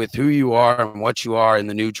to do with who you are and what you are in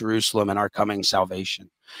the New Jerusalem and our coming salvation.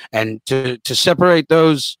 And to separate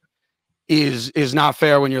those is not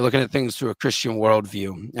fair when you're looking at things through a Christian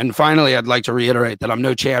worldview. And finally, I'd like to reiterate that I'm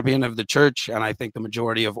no champion of the church, and I think the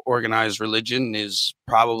majority of organized religion is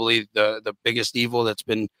probably the biggest evil that's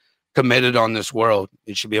been committed on this world.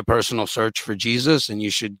 It should be a personal search for Jesus, and you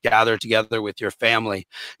should gather together with your family.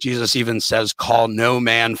 Jesus even says, call no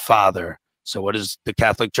man father. So what does the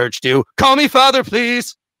Catholic Church do? Call me father,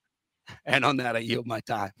 please. And on that, I yield my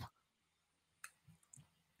time.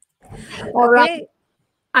 All right.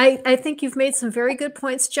 I think you've made some very good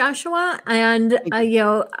points, Joshua. And,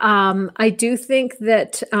 I do think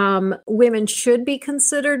that women should be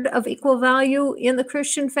considered of equal value in the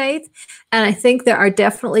Christian faith. And I think there are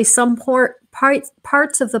definitely some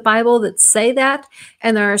parts of the Bible that say that.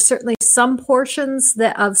 And there are certainly some portions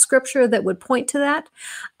of scripture that would point to that.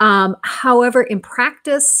 However, in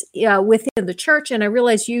practice within the church, and I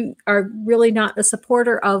realize you are really not a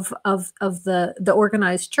supporter of the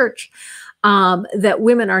organized church, that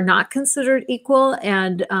women are not considered equal,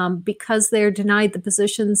 and because they're denied the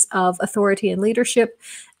positions of authority and leadership,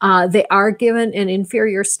 they are given an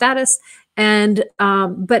inferior status, and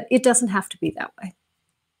but it doesn't have to be that way.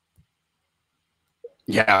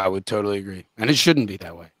 Yeah, I would totally agree, and it shouldn't be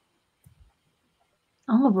that way.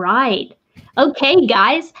 All right. Okay,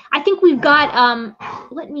 guys, I think we've got,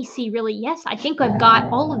 let me see, really, yes, I think I've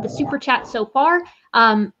got all of the super chats so far.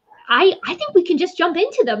 I think we can just jump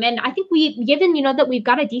into them. And I think given, that we've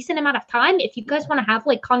got a decent amount of time, if you guys want to have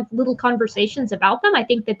like little conversations about them, I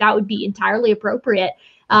think that would be entirely appropriate.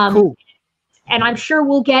 Cool. And I'm sure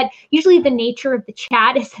we'll get, usually the nature of the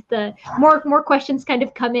chat is that the more questions kind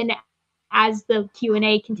of come in as the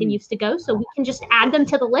Q&A continues to go. So we can just add them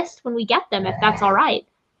to the list when we get them, if that's all right.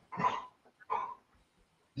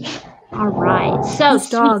 All right. So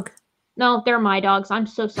dog. No, they're my dogs. I'm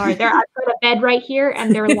so sorry. I've got a bed right here,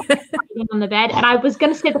 and they're lying on the bed. And I was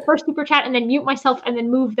going to say the first super chat and then mute myself and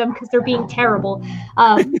then move them because they're being terrible.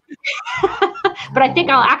 But I think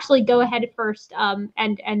I'll actually go ahead first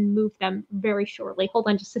and move them very shortly. Hold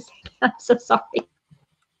on just a second. I'm so sorry.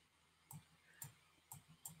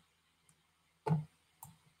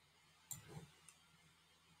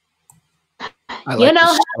 I like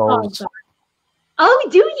the skulls. Oh,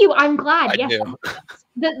 do you? I'm glad. I yes. do.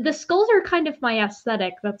 The skulls are kind of my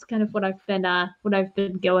aesthetic. That's kind of what I've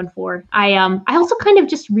been going for. I also kind of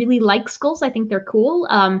just really like skulls. I think they're cool.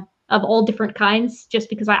 Of all different kinds, just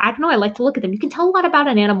because I don't know, I like to look at them. You can tell a lot about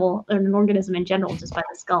an animal or an organism in general just by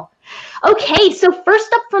the skull. Okay, so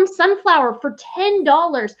first up from Sunflower for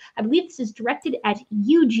 $10. I believe this is directed at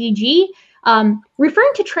UGG.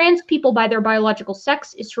 Referring to trans people by their biological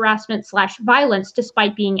sex is harassment/violence,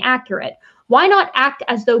 despite being accurate. Why not act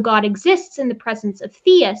as though God exists in the presence of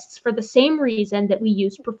theists for the same reason that we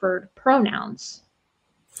use preferred pronouns?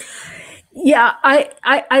 Yeah,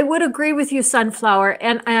 I would agree with you, Sunflower,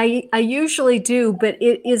 and I usually do, but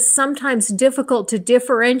it is sometimes difficult to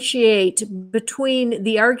differentiate between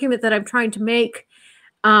the argument that I'm trying to make,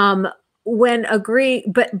 um, when agree,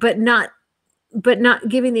 but not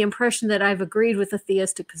giving the impression that I've agreed with the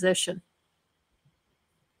theistic position.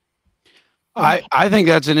 I think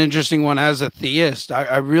that's an interesting one as a theist.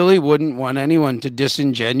 I really wouldn't want anyone to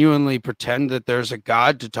disingenuously pretend that there's a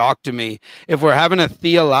God to talk to me. If we're having a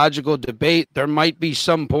theological debate, there might be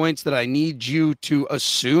some points that I need you to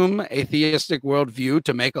assume a theistic worldview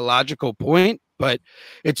to make a logical point, but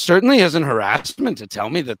it certainly isn't harassment to tell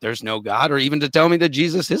me that there's no God or even to tell me that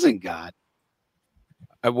Jesus isn't God.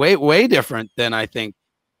 Way different than I think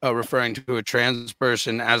referring to a trans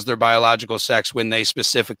person as their biological sex when they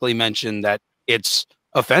specifically mention that it's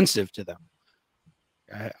offensive to them.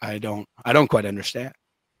 I don't quite understand.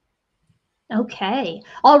 Okay.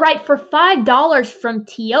 All right. For $5 from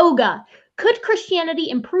Tioga, could Christianity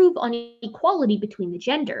improve on equality between the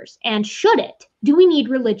genders? And should it? Do we need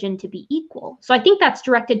religion to be equal? So I think that's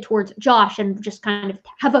directed towards Josh and just kind of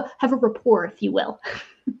have a rapport, if you will.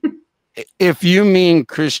 If you mean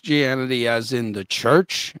Christianity as in the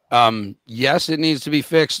church, yes, it needs to be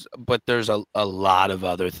fixed, but there's a lot of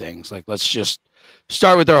other things. Like, let's just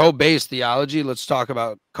start with our whole base theology. Let's talk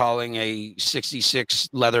about calling a 66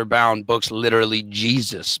 leather bound books literally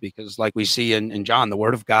Jesus, because like we see in John, the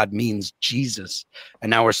word of God means Jesus. And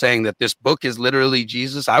now we're saying that this book is literally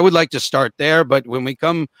Jesus. I would like to start there, but when it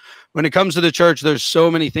comes to the church, there's so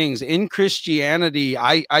many things. In Christianity,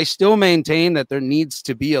 I still maintain that there needs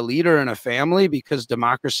to be a leader in a family because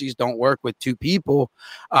democracies don't work with two people.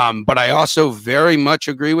 But I also very much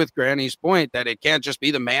agree with Granny's point that it can't just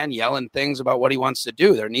be the man yelling things about what he wants to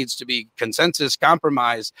do. There needs to be consensus,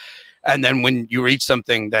 compromise. And then when you reach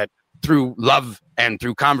something that through love and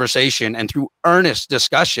through conversation and through earnest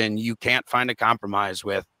discussion, you can't find a compromise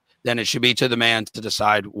with, then it should be to the man to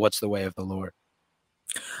decide what's the way of the Lord.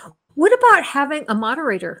 What about having a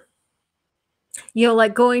moderator? You know,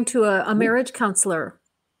 like going to a marriage counselor.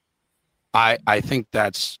 I think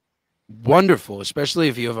that's wonderful, especially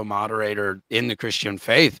if you have a moderator in the Christian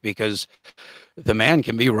faith, because the man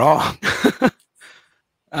can be wrong.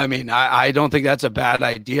 I mean, I don't think that's a bad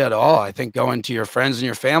idea at all. I think going to your friends and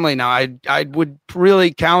your family. Now, I would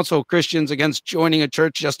really counsel Christians against joining a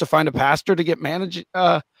church just to find a pastor to get marriage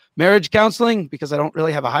counseling, because I don't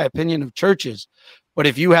really have a high opinion of churches. But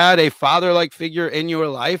if you had a father-like figure in your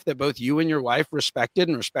life that both you and your wife respected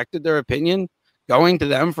and respected their opinion, going to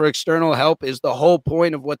them for external help is the whole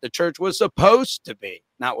point of what the church was supposed to be,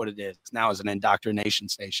 not what it is now as an indoctrination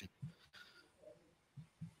station.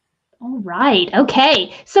 All right.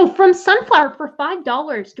 Okay. So from Sunflower for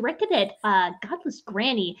 $5, directed at Godless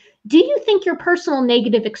Granny, do you think your personal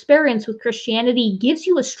negative experience with Christianity gives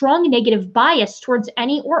you a strong negative bias towards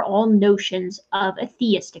any or all notions of a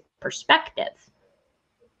theistic perspective?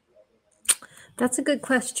 That's a good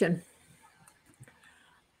question.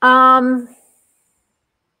 One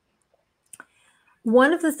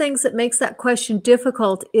of the things that makes that question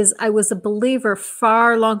difficult is I was a believer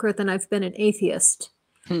far longer than I've been an atheist.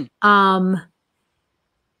 And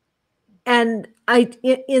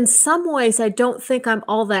in some ways, I don't think I'm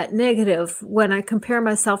all that negative when I compare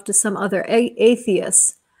myself to some other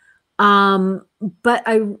atheists. But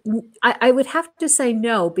I would have to say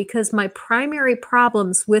no, because my primary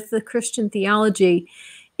problems with the Christian theology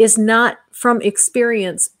is not from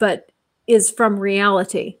experience, but is from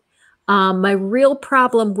reality. My real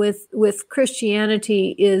problem with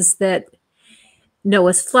Christianity is that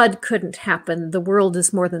Noah's flood couldn't happen. The world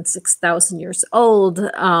is more than 6,000 years old.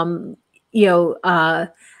 The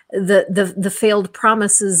failed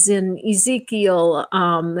promises in Ezekiel,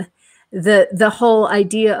 the whole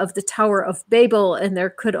idea of the Tower of Babel, and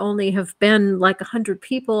there could only have been like 100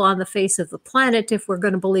 people on the face of the planet if we're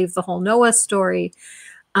going to believe the whole Noah story.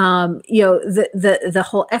 The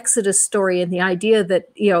whole Exodus story, and the idea that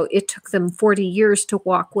it took them 40 years to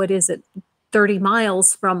walk, 30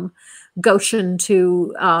 miles from Goshen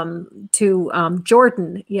to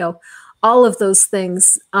Jordan. All of those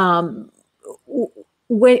things.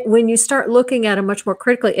 When you start looking at it much more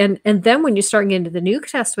critically, and then when you start getting into the New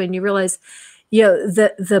Testament, you realize,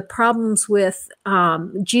 the problems with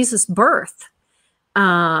Jesus' birth.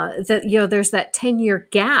 That there's that 10-year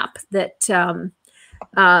gap that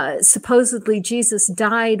supposedly Jesus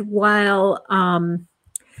died while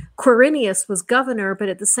Quirinius was governor, but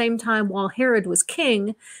at the same time while Herod was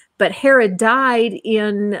king. But Herod died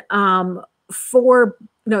in 6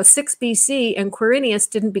 BC, and Quirinius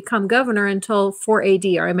didn't become governor until 4 AD,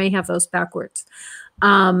 or I may have those backwards.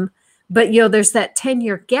 But there's that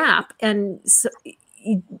 10-year gap, and so,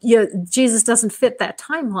 Jesus doesn't fit that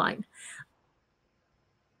timeline.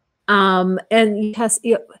 And it has,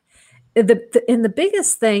 the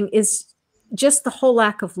biggest thing is just the whole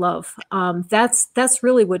lack of love. That's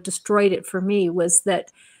really what destroyed it for me, was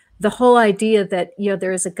that the whole idea that,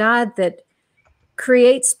 there is a God that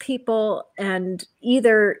creates people and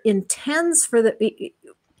either intends for them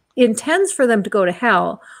to go to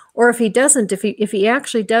hell, or if he doesn't, if he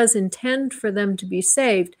actually does intend for them to be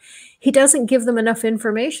saved, he doesn't give them enough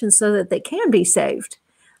information so that they can be saved.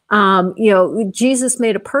 Jesus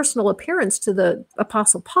made a personal appearance to the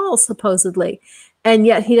Apostle Paul, supposedly, and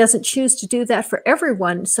yet he doesn't choose to do that for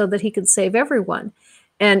everyone so that he can save everyone.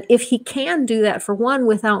 And if he can do that for one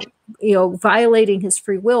without, violating his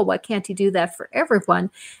free will, why can't he do that for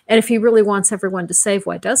everyone? And if he really wants everyone to save,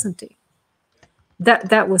 why doesn't he?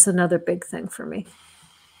 That was another big thing for me.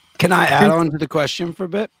 Can I add on to the question for a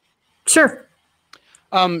bit? Sure.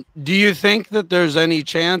 Do you think that there's any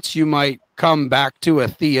chance you might come back to a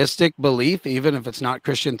theistic belief, even if it's not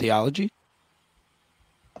Christian theology?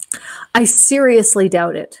 I seriously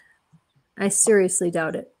doubt it.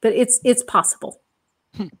 But it's possible.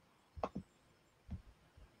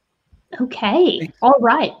 Okay. All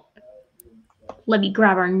right. Let me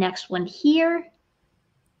grab our next one here.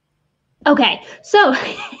 Okay, so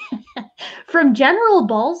from General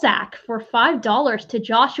Balzac for $5 to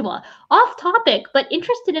Joshua, off topic, but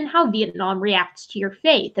interested in how Vietnam reacts to your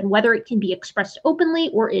faith and whether it can be expressed openly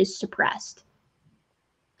or is suppressed.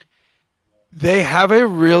 They have a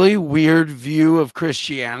really weird view of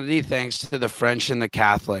Christianity thanks to the French and the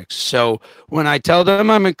Catholics. So when I tell them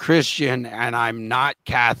I'm a Christian and I'm not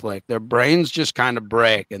Catholic, their brains just kind of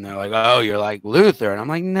break and they're like, oh, you're like Luther. And I'm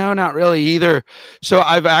like, no, not really either. So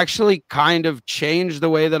I've actually kind of changed the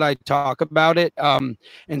way that I talk about it.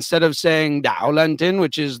 Instead of saying Dao Lenten,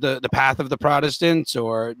 which is the path of the Protestants,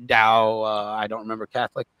 or Dao, I don't remember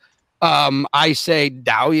Catholic. I say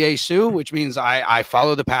Dao Yesu, which means I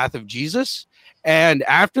follow the path of Jesus. And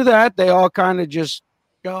after that, they all kind of just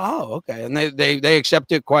go, oh, okay. And they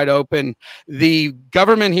accept it quite open. The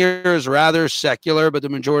government here is rather secular, but the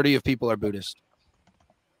majority of people are Buddhist.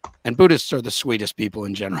 And Buddhists are the sweetest people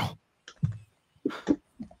in general.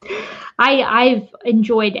 I've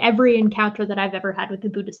enjoyed every encounter that I've ever had with a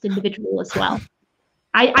Buddhist individual as well.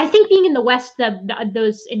 I think being in the West,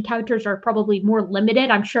 those encounters are probably more limited.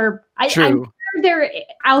 I'm sure. I'm sure they're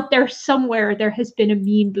out there somewhere. There has been a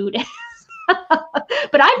mean Buddhist,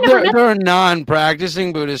 but I've never. There are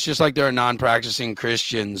non-practicing Buddhists, just like there are non-practicing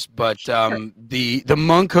Christians. But the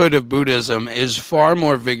monkhood of Buddhism is far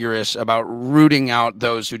more vigorous about rooting out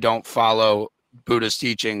those who don't follow Buddhist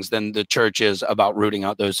teachings than the church is about rooting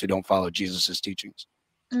out those who don't follow Jesus's teachings.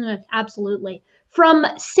 Absolutely. From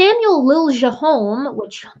Samuel Liljahome,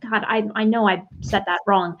 which, God, I know I said that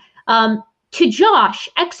wrong, to Josh,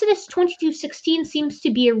 Exodus 22:16 seems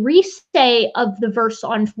to be a resay of the verse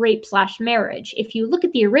on rape/marriage. If you look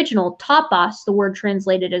at the original, tapas, the word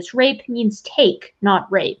translated as rape, means take,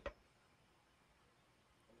 not rape.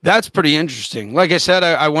 That's pretty interesting. Like I said,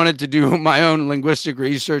 I wanted to do my own linguistic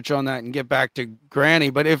research on that and get back to Granny.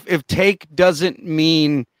 But if take doesn't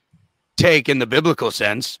mean take in the biblical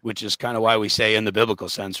sense, which is kind of why we say in the biblical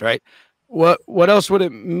sense, right? What else would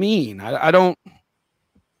it mean? I don't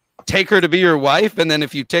take her to be your wife, and then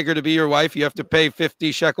if you take her to be your wife, you have to pay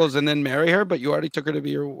 50 shekels and then marry her, but you already took her to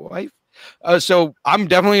be your wife. So I'm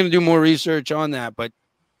definitely going to do more research on that, but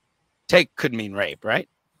take could mean rape, right?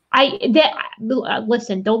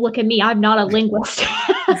 Listen, don't look at me. I'm not a linguist.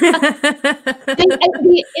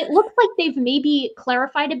 It looks like they've maybe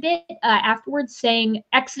clarified a bit afterwards, saying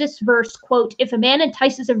Exodus verse, quote, if a man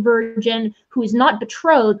entices a virgin who is not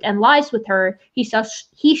betrothed and lies with her, he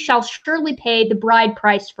shall surely pay the bride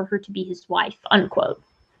price for her to be his wife, unquote.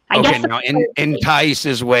 I guess now entice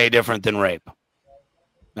is way different than rape.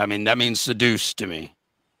 I mean, that means seduce to me.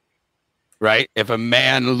 Right? If a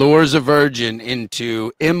man lures a virgin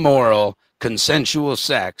into immoral, consensual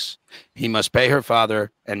sex, he must pay her father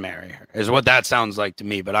and marry her. Is what that sounds like to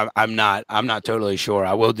me, but I'm not totally sure.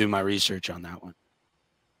 I will do my research on that one.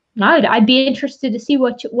 I'd be interested to see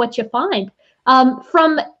what you find.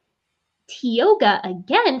 From Tioga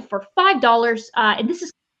again for $5, and this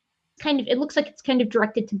is it looks like it's kind of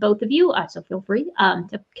directed to both of you, so feel free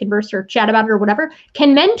to converse or chat about it or whatever.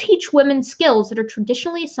 Can men teach women skills that are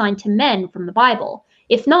traditionally assigned to men from the Bible?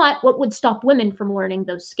 If not, what would stop women from learning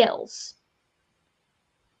those skills?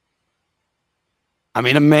 I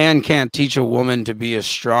mean, a man can't teach a woman to be as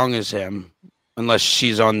strong as him unless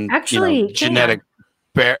she's on genetic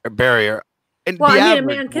barrier. And well, I mean, a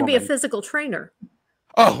man can be a physical trainer.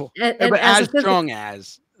 Oh, but as strong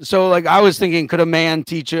as. So like I was thinking, could a man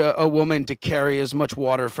teach a woman to carry as much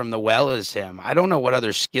water from the well as him? I don't know what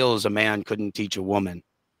other skills a man couldn't teach a woman.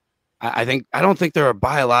 I don't think there are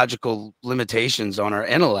biological limitations on our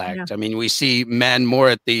intellect. Yeah. I mean, we see men more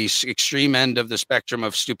at the extreme end of the spectrum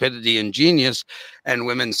of stupidity and genius, and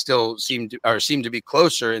women still seem to be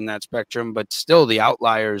closer in that spectrum, but still the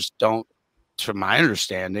outliers don't, from my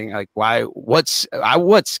understanding. Like what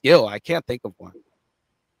skill? I can't think of one.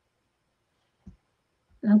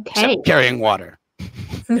 Okay. Except carrying water.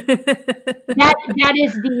 That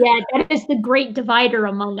is the great divider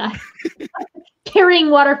among us. Carrying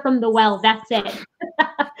water from the well, that's it.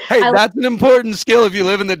 Hey, that's an important skill if you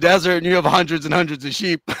live in the desert and you have hundreds and hundreds of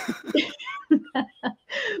sheep.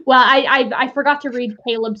 Well, I forgot to read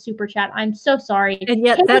Caleb's super chat. I'm so sorry. And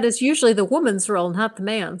yet that is usually the woman's role, not the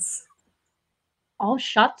man's. All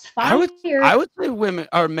shots fired. I would say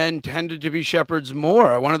men tended to be shepherds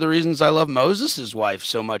more. One of the reasons I love Moses' wife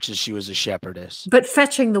so much is she was a shepherdess. But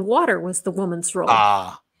fetching the water was the woman's role.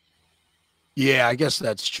 Yeah, I guess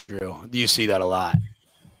that's true. You see that a lot.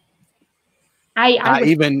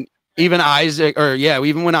 Even Isaac,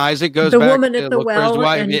 even when Isaac goes the back woman to at the look for his well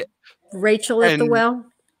wife, and Rachel at the well.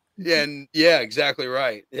 Yeah, exactly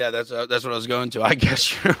right. Yeah, that's what I was going to. I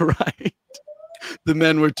guess you're right. The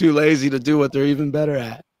men were too lazy to do what they're even better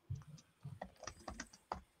at.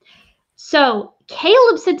 So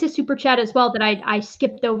Caleb sent a super chat as well that I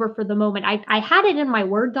skipped over for the moment. I had it in my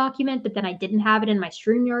Word document, but then I didn't have it in my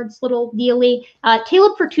StreamYard's little dealie.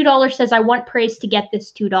 Caleb for $2 says, I want Praise to get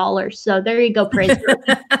this $2. So there you go, Praise.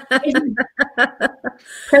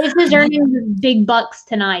 Praise is earning big bucks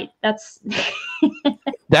tonight. That's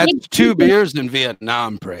 2 beers in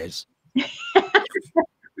Vietnam, Praise.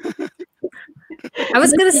 I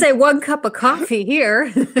was going to say 1 cup of coffee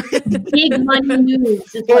here. Big money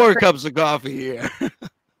moves. 4 cups of coffee here.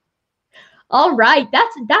 All right,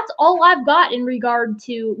 that's all I've got with regard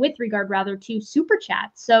to super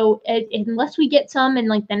chat. So unless we get some in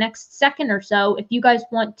like the next second or so, if you guys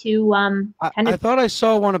want to, I thought I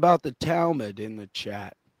saw one about the Talmud in the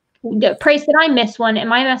chat. Praise, did I miss one?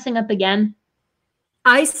 Am I messing up again?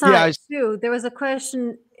 I saw it too. There was a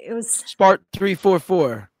question. It was Spart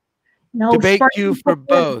 344. No, debate queue for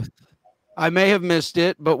both. I may have missed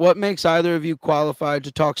it, but what makes either of you qualified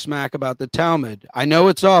to talk smack about the Talmud? I know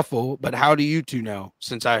it's awful, but how do you two know?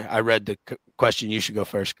 Since I read the question, you should go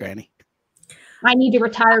first, Granny. I need to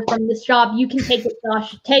retire from this job. You can take it,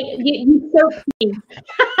 Josh. You so please.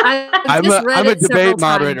 I'm a debate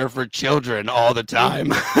moderator for children all the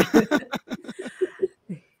time.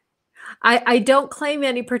 I don't claim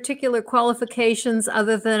any particular qualifications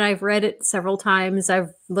other than I've read it several times.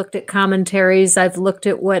 I've looked at commentaries. I've looked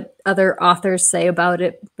at what other authors say about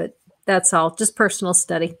it, but that's all. Just personal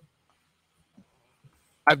study.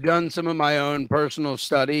 I've done some of my own personal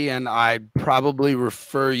study, and I'd probably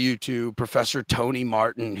refer you to Professor Tony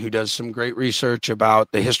Martin, who does some great research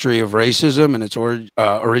about the history of racism and its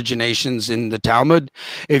originations in the Talmud.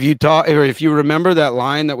 If you remember that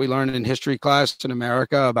line that we learned in history class in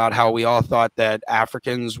America about how we all thought that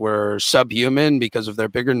Africans were subhuman because of their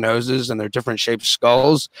bigger noses and their different shaped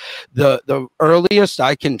skulls, the earliest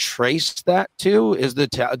I can trace that to is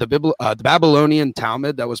the Babylonian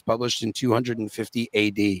Talmud that was published in 250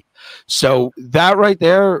 AD. So that right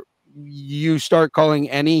there, you start calling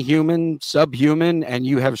any human subhuman, and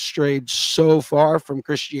you have strayed so far from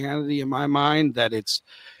Christianity in my mind that it's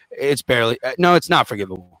barely, no, it's not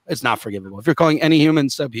forgivable. It's not forgivable. If you're calling any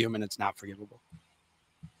human subhuman, it's not forgivable.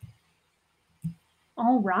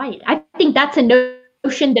 All right. I think that's a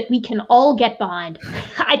notion that we can all get behind.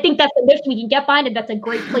 I think that's a notion we can get behind, and that's a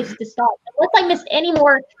great place to start. Unless I missed any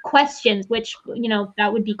more questions, which,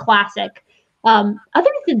 that would be classic.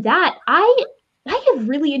 Other than that, I have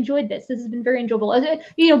really enjoyed this. This has been very enjoyable.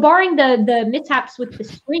 Barring the mishaps with the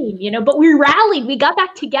stream, but we rallied. We got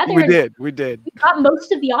back together. We did. We got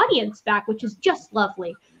most of the audience back, which is just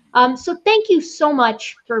lovely. So thank you so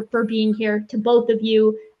much for being here, to both of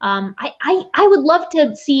you. I would love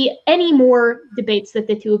to see any more debates that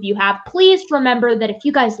the two of you have. Please remember that if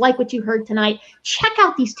you guys like what you heard tonight, check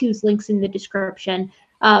out these two links in the description,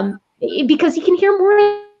 because you can hear more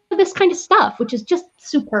of this kind of stuff, which is just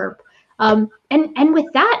superb. And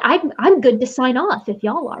with that, I'm good to sign off if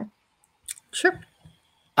y'all are. Sure.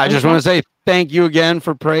 I just want to say thank you again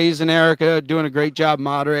for Praise and Erica doing a great job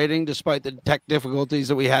moderating despite the tech difficulties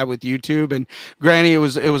that we had with YouTube. And Granny, it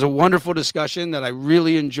was a wonderful discussion that I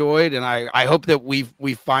really enjoyed, and I hope that we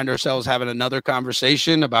find ourselves having another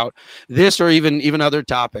conversation about this or even other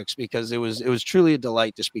topics, because it was truly a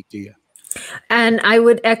delight to speak to you. And I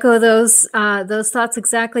would echo those thoughts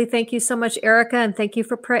exactly. Thank you so much, Erica, and thank you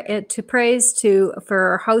for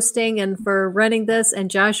for hosting and for running this. And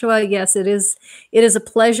Joshua, yes, it is a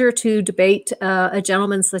pleasure to debate a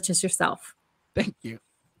gentleman such as yourself. Thank you.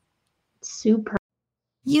 Super.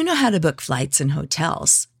 You know how to book flights and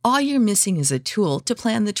hotels. All you're missing is a tool to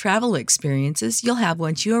plan the travel experiences you'll have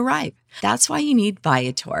once you arrive. That's why you need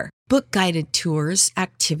Viator. Book guided tours,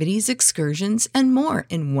 activities, excursions, and more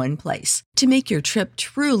in one place to make your trip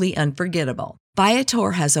truly unforgettable.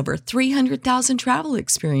 Viator has over 300,000 travel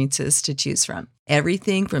experiences to choose from.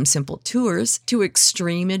 Everything from simple tours to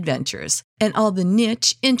extreme adventures and all the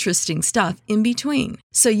niche, interesting stuff in between.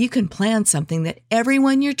 So you can plan something that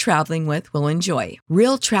everyone you're traveling with will enjoy.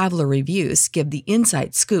 Real traveler reviews give the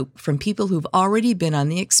inside scoop from people who've already been on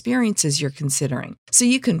the experiences you're considering. So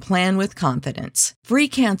you can plan with confidence. Free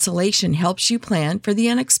cancellation helps you plan for the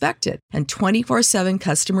unexpected. And 24/7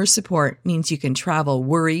 customer support means you can travel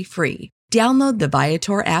worry-free. Download the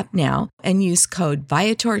Viator app now and use code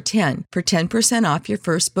Viator10 for 10% off your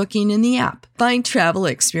first booking in the app. Find travel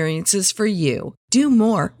experiences for you. Do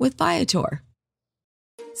more with Viator.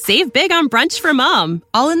 Save big on brunch for mom,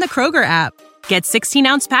 all in the Kroger app. Get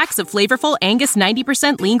 16-ounce packs of flavorful Angus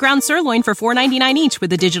 90% lean ground sirloin for $4.99 each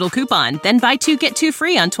with a digital coupon. Then buy 2, get 2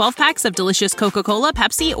 free on 12 packs of delicious Coca-Cola,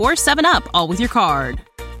 Pepsi, or 7-Up, all with your card.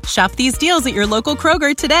 Shop these deals at your local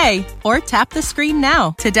Kroger today, or tap the screen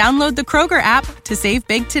now to download the Kroger app to save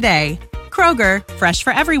big today. Kroger, fresh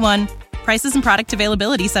for everyone. Prices and product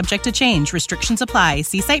availability subject to change. Restrictions apply.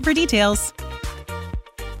 See site for details.